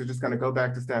and things are just going to go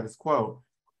back to status quo,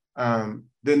 then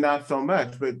not so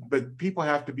much. But people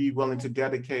have to be willing to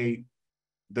dedicate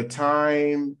the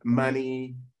time,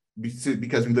 money,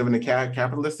 because we live in a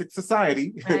capitalistic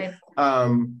society, right.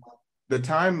 The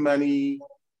time, money,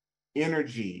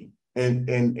 energy,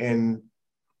 and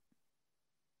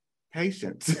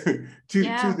patience to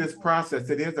Yeah. this process.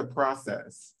 It is a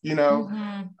process, you know.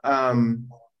 Mm-hmm.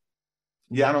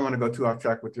 Yeah, I don't want to go too off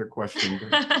track with your question,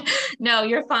 but No,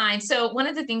 you're fine. So one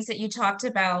of the things that you talked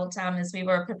about as we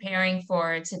were preparing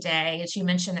for today is you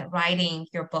mentioned that writing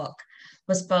your book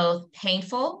was both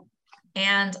painful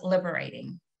and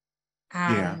liberating.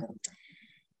 yeah. Um,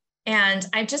 and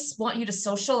I just want you to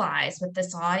socialize with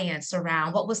this audience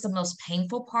around what was the most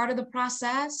painful part of the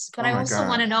process, but Oh I my also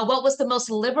want to God. know what was the most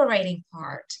liberating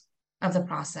part of the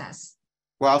process.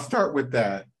 Well, I'll start with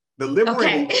that. The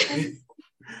Okay. liberating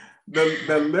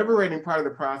the liberating part of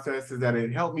the process is that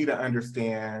it helped me to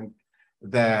understand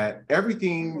that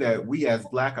everything that we as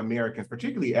Black Americans,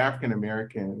 particularly African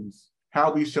Americans,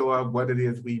 how we show up, what it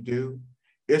is we do,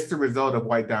 it's the result of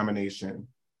white domination.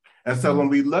 And so when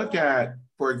we look at,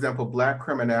 for example, Black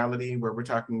criminality, where we're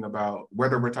talking about,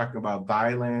 whether we're talking about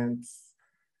violence,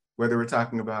 whether we're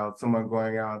talking about someone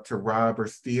going out to rob or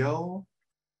steal,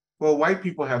 well, white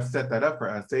people have set that up for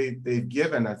us. They've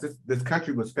given us, this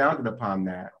country was founded upon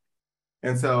that.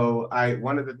 And so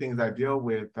one of the things I deal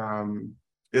with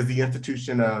is the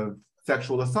institution of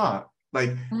sexual assault. Like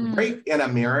Mm, rape in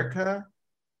America,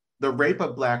 the rape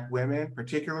of Black women,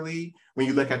 particularly when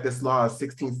you look at this law of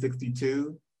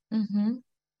 1662, mm-hmm,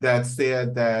 that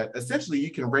said that essentially you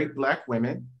can rape Black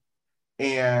women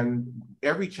and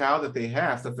every child that they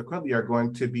have subsequently are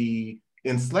going to be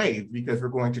enslaved because we're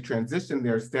going to transition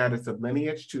their status of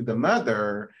lineage to the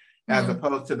mother as mm,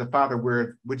 opposed to the father,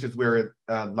 which is where it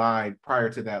lied prior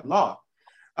to that law.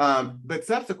 But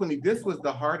subsequently, this was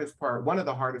the hardest part, one of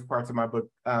the hardest parts of my book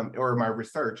or my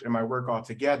research and my work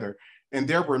altogether. And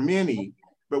there were many,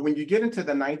 but when you get into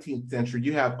the 19th century,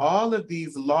 you have all of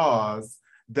these laws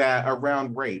that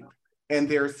around rape, and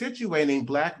they're situating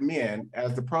Black men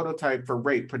as the prototype for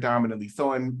rape predominantly.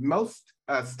 So in most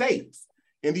states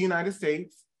in the United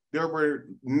States, there were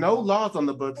no laws on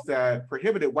the books that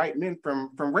prohibited white men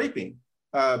from raping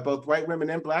both white women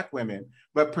and Black women,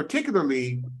 but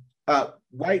particularly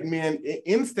white men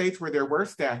in states where there were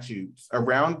statutes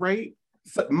around rape,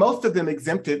 so most of them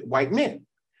exempted white men.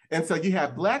 And so you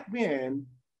have Black men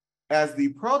as the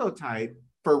prototype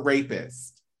for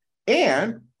rapists.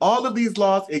 And all of these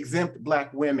laws exempt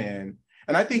Black women.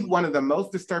 And I think one of the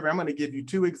most disturbing, I'm going to give you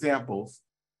two examples.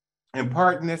 And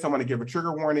pardon this, I want to give a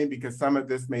trigger warning because some of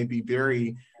this may be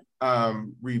very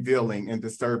revealing and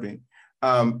disturbing.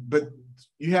 But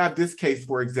you have this case,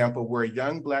 for example, where a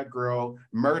young Black girl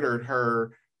murdered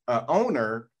her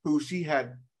owner who she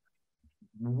had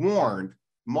warned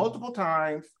multiple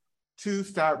times to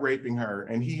stop raping her.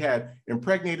 And he had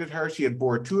impregnated her. She had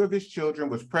bore two of his children,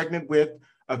 was pregnant with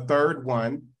a third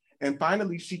one. And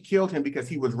finally, she killed him because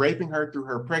he was raping her through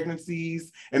her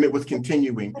pregnancies and it was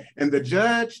continuing. And the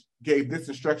judge gave this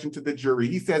instruction to the jury.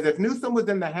 He says, if Newsom was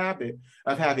in the habit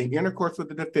of having intercourse with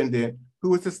the defendant who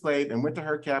was a slave and went to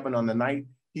her cabin on the night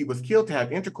he was killed to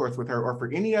have intercourse with her or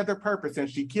for any other purpose and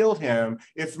she killed him,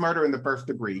 it's murder in the first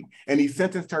degree. And he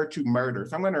sentenced her to murder.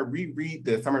 So I'm going to reread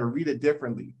this. I'm going to read it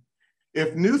differently.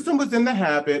 If Newsom was in the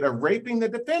habit of raping the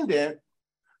defendant,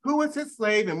 who was his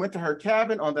slave and went to her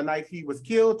cabin on the night he was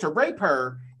killed to rape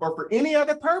her or for any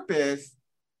other purpose,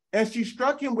 and she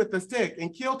struck him with a stick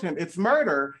and killed him, it's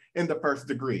murder in the first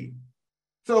degree.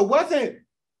 So it wasn't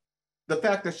the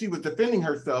fact that she was defending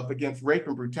herself against rape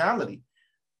and brutality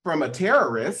from a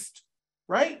terrorist,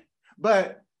 right?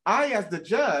 But I, as the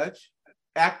judge,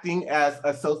 acting as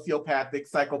a sociopathic,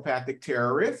 psychopathic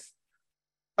terrorist,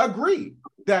 agree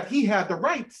that he had the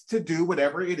rights to do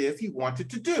whatever it is he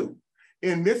wanted to do.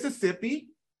 In Mississippi,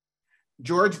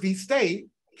 George v. State,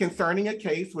 concerning a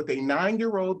case with a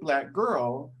 9-year-old Black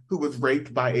girl who was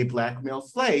raped by a Black male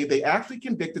slave, they actually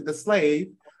convicted the slave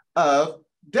of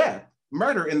death,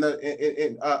 murder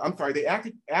they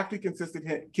actually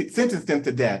sentenced him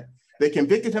to death. They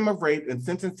convicted him of rape and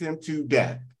sentenced him to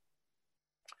death.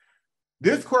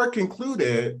 This court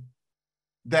concluded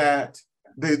that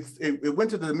it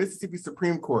went to the Mississippi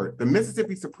Supreme Court. The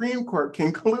Mississippi Supreme Court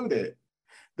concluded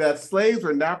that slaves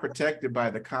were not protected by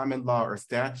the common law or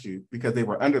statute because they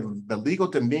were under the legal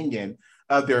dominion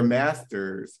of their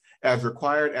masters as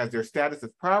required as their status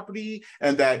as property,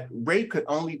 and that rape could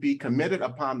only be committed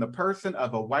upon the person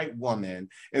of a white woman.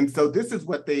 And so this is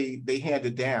what they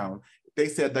handed down. They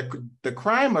said that the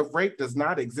crime of rape does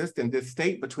not exist in this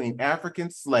state between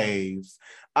African slaves.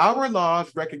 Our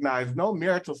laws recognize no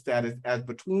marital status as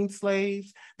between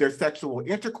slaves. Their sexual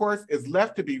intercourse is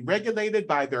left to be regulated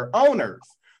by their owners.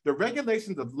 The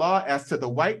regulations of law as to the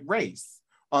white race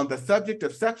on the subject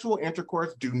of sexual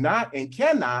intercourse do not and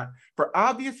cannot, for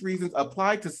obvious reasons,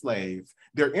 apply to slaves.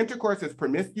 Their intercourse is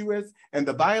promiscuous, and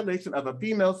the violation of a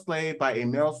female slave by a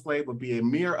male slave would be a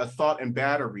mere assault and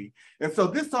battery. And so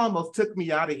this almost took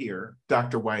me out of here,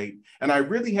 Dr. White, and I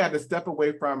really had to step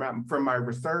away from my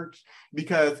research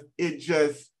because it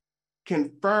just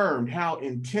confirmed how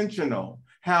intentional,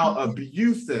 how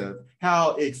abusive,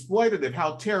 how exploitative,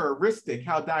 how terroristic,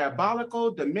 how diabolical,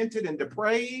 demented, and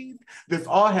depraved this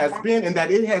all has been, and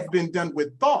that it has been done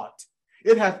with thought.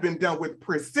 It has been done with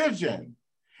precision.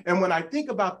 And when I think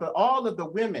about all of the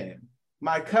women,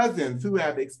 my cousins who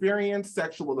have experienced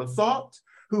sexual assault,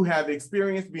 who have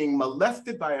experienced being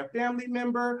molested by a family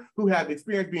member, who have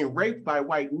experienced being raped by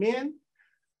white men,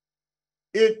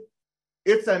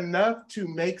 it's enough to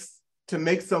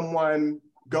make someone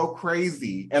go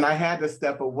crazy. And I had to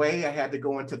step away. I had to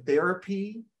go into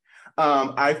therapy.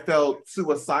 I felt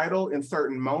suicidal in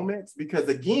certain moments because,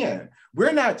 again,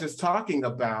 we're not just talking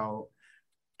about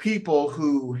people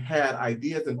who had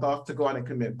ideas and thoughts to go out and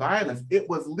commit violence. It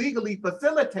was legally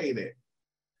facilitated,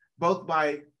 both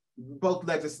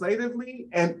legislatively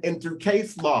and through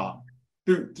case law,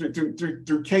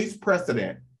 through case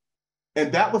precedent.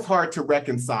 And that was hard to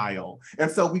reconcile. And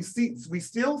so we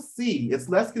still see, it's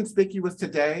less conspicuous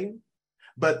today,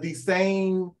 but the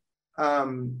same,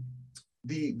 the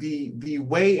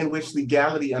way in which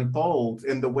legality unfolds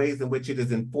and the ways in which it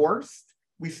is enforced,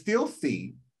 we still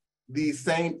see these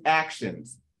same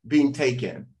actions being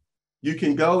taken. You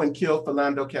can go and kill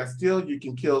Philando Castile, you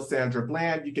can kill Sandra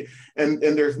Bland, and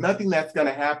there's nothing that's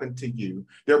gonna happen to you.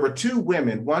 There were two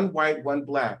women, one white, one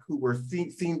black, who were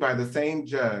seen by the same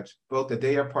judge, both a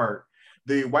day apart.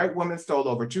 The white woman stole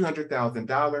over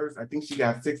 $200,000. I think she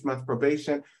got 6 months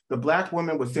probation. The black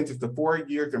woman was sentenced to 4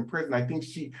 years in prison. I think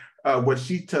what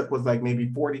she took was like maybe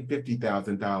 $40,000,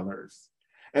 $50,000.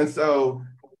 And so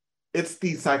it's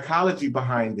the psychology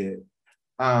behind it.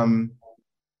 And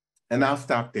I'll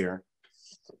stop there.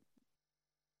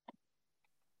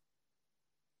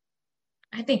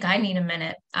 I think I need a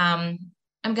minute. I'm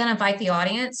going to invite the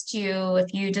audience to,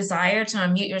 if you desire, to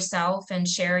unmute yourself and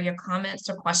share your comments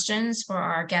or questions for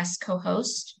our guest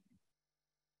co-host.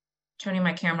 Turning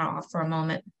my camera off for a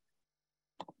moment.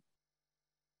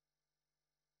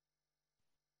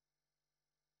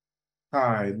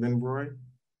 Hi, Lynn Roy.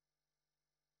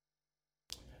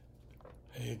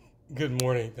 Hey, good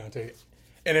morning, Dante,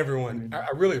 and everyone.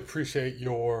 I really appreciate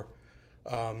your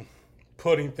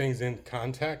putting things in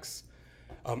context.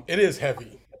 It is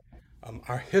heavy.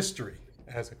 Our history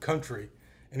as a country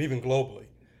and even globally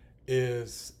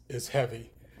is heavy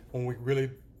when we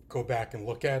really go back and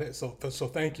look at it. So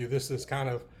thank you. This is kind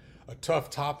of a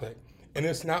tough topic, and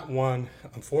it's not one,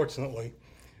 unfortunately,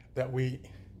 that we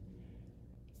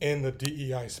in the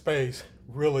DEI space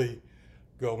really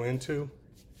go into.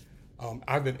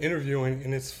 I've been interviewing,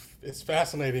 and it's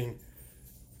fascinating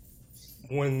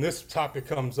when this topic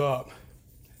comes up.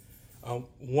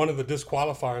 One of the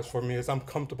disqualifiers for me is I'm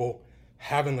comfortable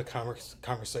having the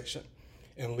conversation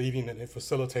and leading it and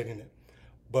facilitating it,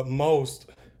 but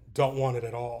most don't want it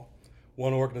at all.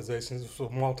 One organization, this was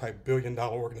a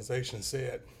multi-billion-dollar organization,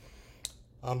 said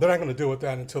they're not going to deal with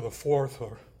that until the fourth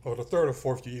or the third or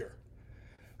fourth year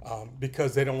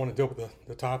because they don't want to deal with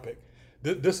the topic.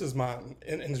 This is mine,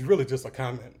 and it's really just a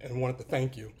comment, and wanted to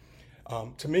thank you.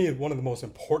 To me, one of the most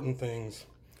important things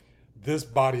this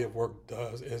body of work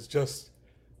does is just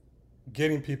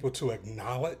getting people to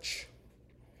acknowledge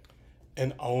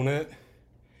and own it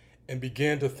and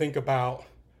begin to think about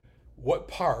what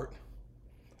part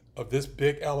of this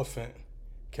big elephant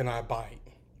can I bite,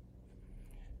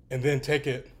 and then take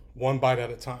it one bite at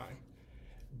a time.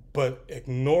 But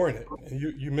ignoring it, and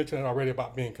you mentioned it already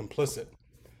about being complicit.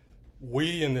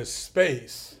 We in this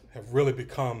space have really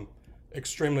become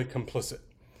extremely complicit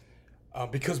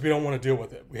because we don't want to deal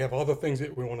with it. We have other things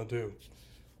that we want to do.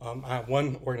 I have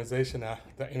one organization that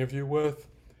I interview with,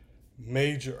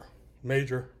 major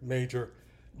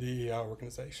DEI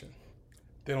organization.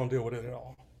 They don't deal with it at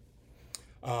all.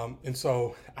 And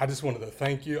so I just wanted to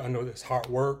thank you. I know it's hard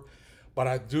work, but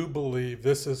I do believe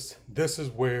this is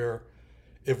where,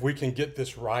 if we can get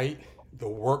this right, the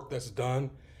work that's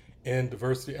done in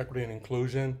diversity, equity, and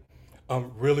inclusion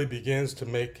really begins to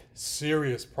make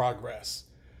serious progress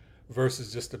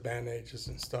versus just the band-aids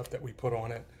and stuff that we put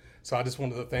on it. So I just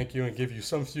wanted to thank you and give you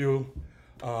some fuel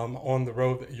on the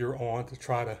road that you're on to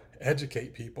try to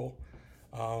educate people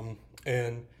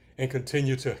and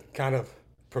continue to kind of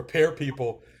prepare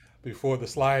people before the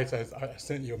slides. As I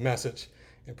sent you a message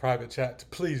in private chat to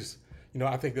please,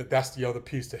 I think that's the other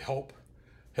piece to help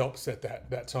help set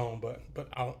that tone. But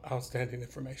outstanding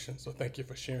information. So thank you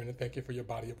for sharing, and thank you for your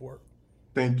body of work.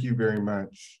 Thank you very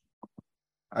much.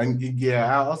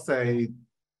 Yeah, I'll say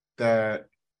that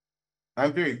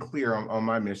I'm very clear on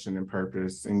my mission and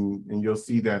purpose, and you'll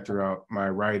see that throughout my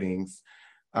writings.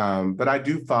 But I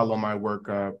do follow my work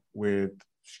up with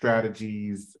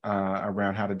strategies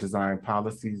around how to design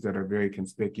policies that are very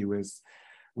conspicuous,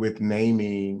 with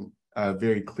naming a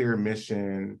very clear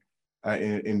mission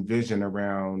and vision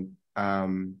around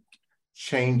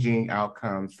changing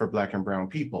outcomes for Black and Brown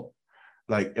people.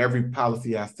 Like every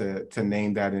policy has to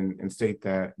name that and state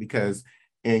that, because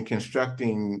in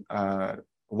constructing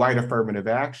white affirmative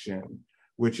action,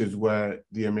 which is what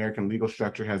the American legal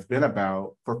structure has been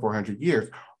about for 400 years,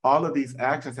 all of these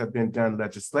actions have been done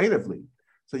legislatively.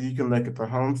 So you can look at the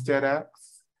Homestead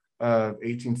Acts of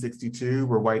 1862,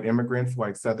 where white immigrants,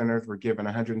 white Southerners, were given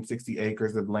 160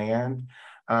 acres of land.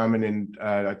 And in,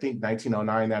 I think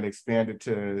 1909, that expanded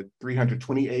to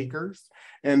 320 acres.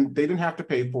 And they didn't have to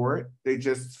pay for it. They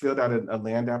just filled out a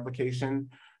land application.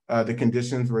 The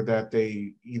conditions were that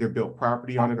they either built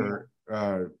property on it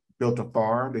or built a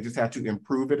farm. They just had to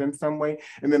improve it in some way.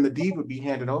 And then the deed would be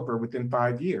handed over within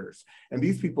 5 years. And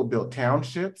these people built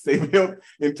townships, they built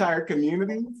entire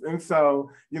communities. And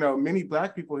so, you know, many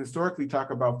Black people historically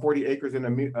talk about 40 acres and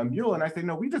a mule. And I say,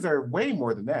 no, we deserve way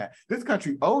more than that. This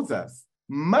country owes us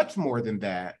much more than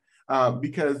that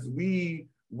because we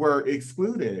were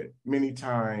excluded many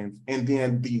times. And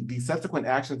then the subsequent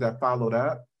actions that followed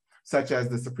up, such as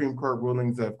the Supreme Court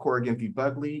rulings of Corrigan v.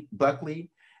 Buckley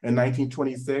in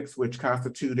 1926, which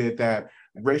constituted that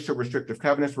racial restrictive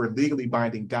covenants were legally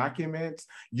binding documents.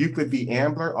 Euclid v.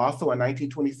 Ambler, also a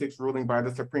 1926 ruling by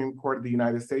the Supreme Court of the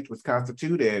United States, which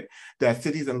constituted that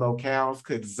cities and locales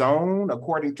could zone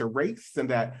according to race, and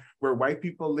that where white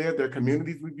people live, their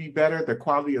communities would be better, the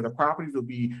quality of the properties would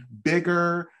be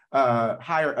bigger,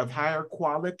 higher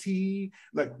quality.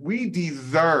 Like, we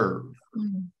deserve,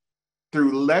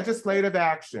 through legislative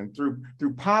action,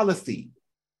 through policy,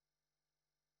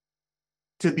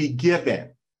 to be given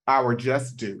our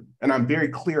just due. And I'm very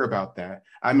clear about that.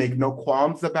 I make no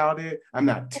qualms about it. I'm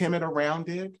not timid around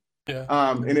it. Yeah.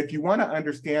 And if you want to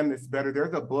understand this better,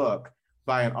 there's a book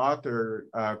by an author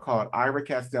called Ira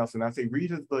Katznelson. I say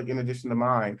read his book in addition to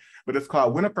mine, but it's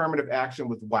called When Affirmative Action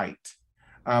Was White.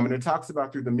 And it talks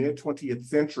about through the mid-20th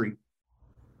century,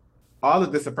 all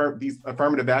of these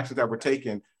affirmative actions that were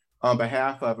taken on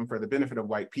behalf of and for the benefit of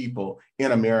white people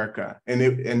in America, and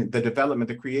the development,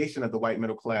 the creation of the white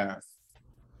middle class.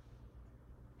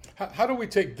 How do we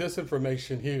take this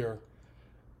information here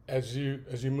as you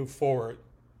move forward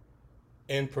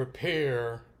and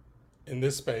prepare in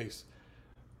this space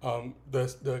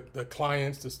the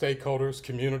clients, the stakeholders,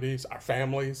 communities, our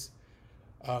families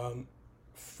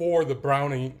for the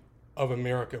browning of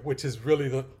America, which is really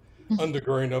the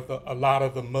undergirding of a lot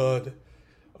of the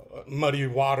muddy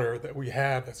water that we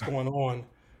have that's going on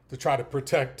to try to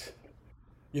protect,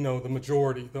 you know, the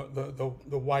majority,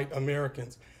 the white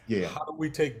Americans. Yeah. How do we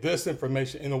take this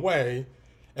information in a way,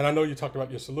 and I know you talked about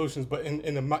your solutions, but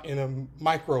in a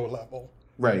micro level,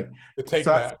 right? To take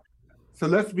that. So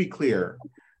let's be clear.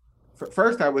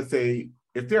 First, I would say,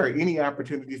 if there are any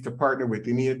opportunities to partner with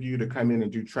any of you to come in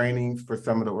and do trainings for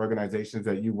some of the organizations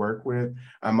that you work with,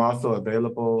 I'm also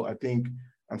available. I think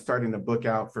I'm starting to book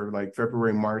out for like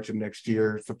February, March of next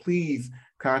year. So please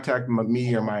contact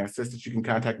me or my assistants. You can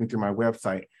contact me through my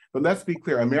website. But let's be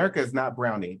clear, America is not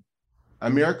browning.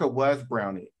 America was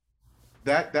browning.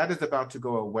 That is about to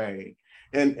go away.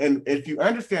 And if you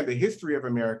understand the history of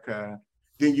America,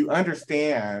 then you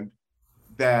understand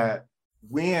that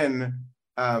when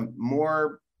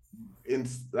more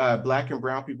Black and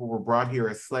brown people were brought here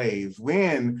as slaves,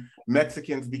 when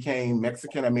Mexicans became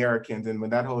Mexican Americans, and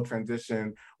when that whole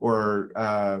transition, or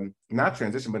not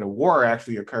transition, but a war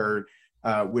actually occurred,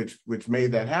 which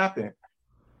made that happen,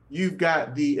 you've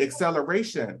got the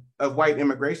acceleration of white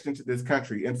immigration into this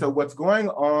country. And so what's going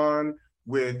on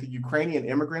with the Ukrainian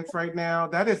immigrants right now,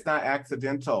 that is not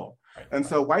accidental. And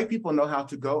so white people know how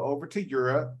to go over to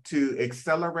Europe to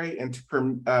accelerate and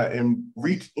and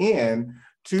reach in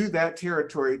to that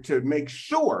territory to make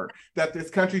sure that this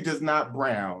country does not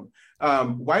brown.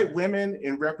 White women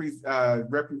who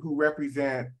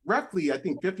represent roughly, I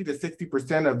think, 50 to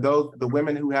 60% of the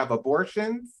women who have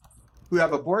abortions,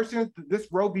 this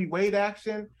Roe v. Wade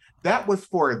action, that was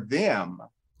for them,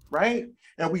 right?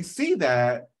 And we see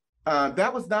that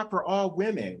that was not for all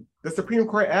women. The Supreme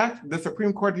Court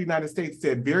of the United States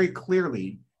said very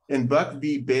clearly in Buck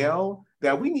v. Bell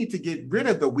that we need to get rid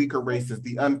of the weaker races,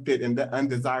 the unfit and the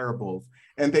undesirables.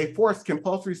 And they forced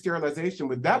compulsory sterilization.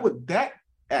 That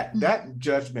That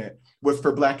judgment was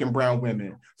for Black and brown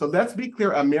women. So let's be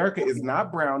clear, America is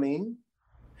not browning.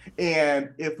 And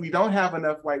if we don't have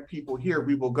enough white people here,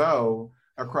 we will go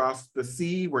across the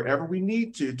sea, wherever we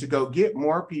need to go get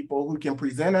more people who can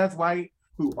present as white,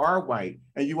 who are white.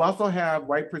 And you also have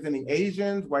white presenting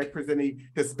Asians, white presenting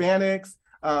Hispanics.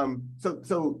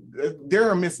 So there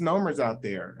are misnomers out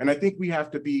there. And I think we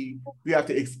have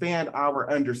to expand our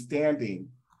understanding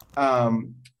of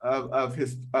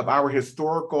our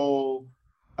historical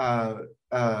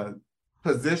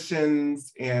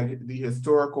positions and the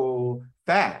historical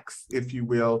facts, if you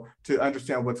will, to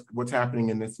understand what's happening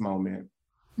in this moment.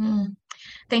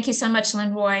 Thank you so much,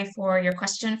 Lynn Roy, for your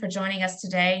question, for joining us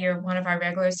today. You're one of our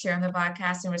regulars here on the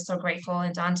podcast, and we're so grateful.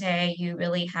 And Dante, you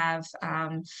really have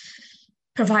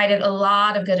provided a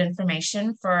lot of good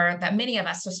information that many of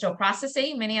us are still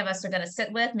processing, many of us are going to sit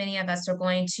with, many of us are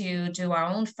going to do our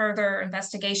own further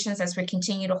investigations as we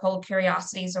continue to hold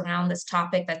curiosities around this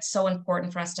topic that's so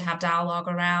important for us to have dialogue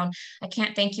around. I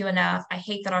can't thank you enough. I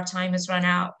hate that our time has run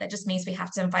out. That just means we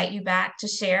have to invite you back to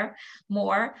share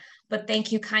more. But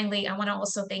thank you kindly. I want to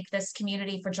also thank this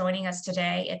community for joining us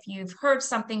today. If you've heard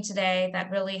something today that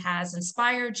really has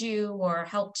inspired you or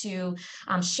helped to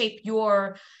shape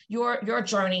your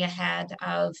journey ahead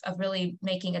of really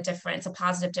making a difference, a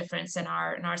positive difference in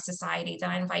our society, then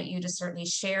I invite you to certainly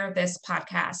share this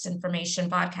podcast information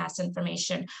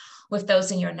with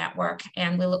those in your network.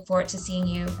 And we look forward to seeing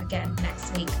you again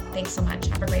next week. Thanks so much.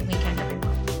 Have a great weekend,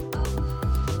 everyone.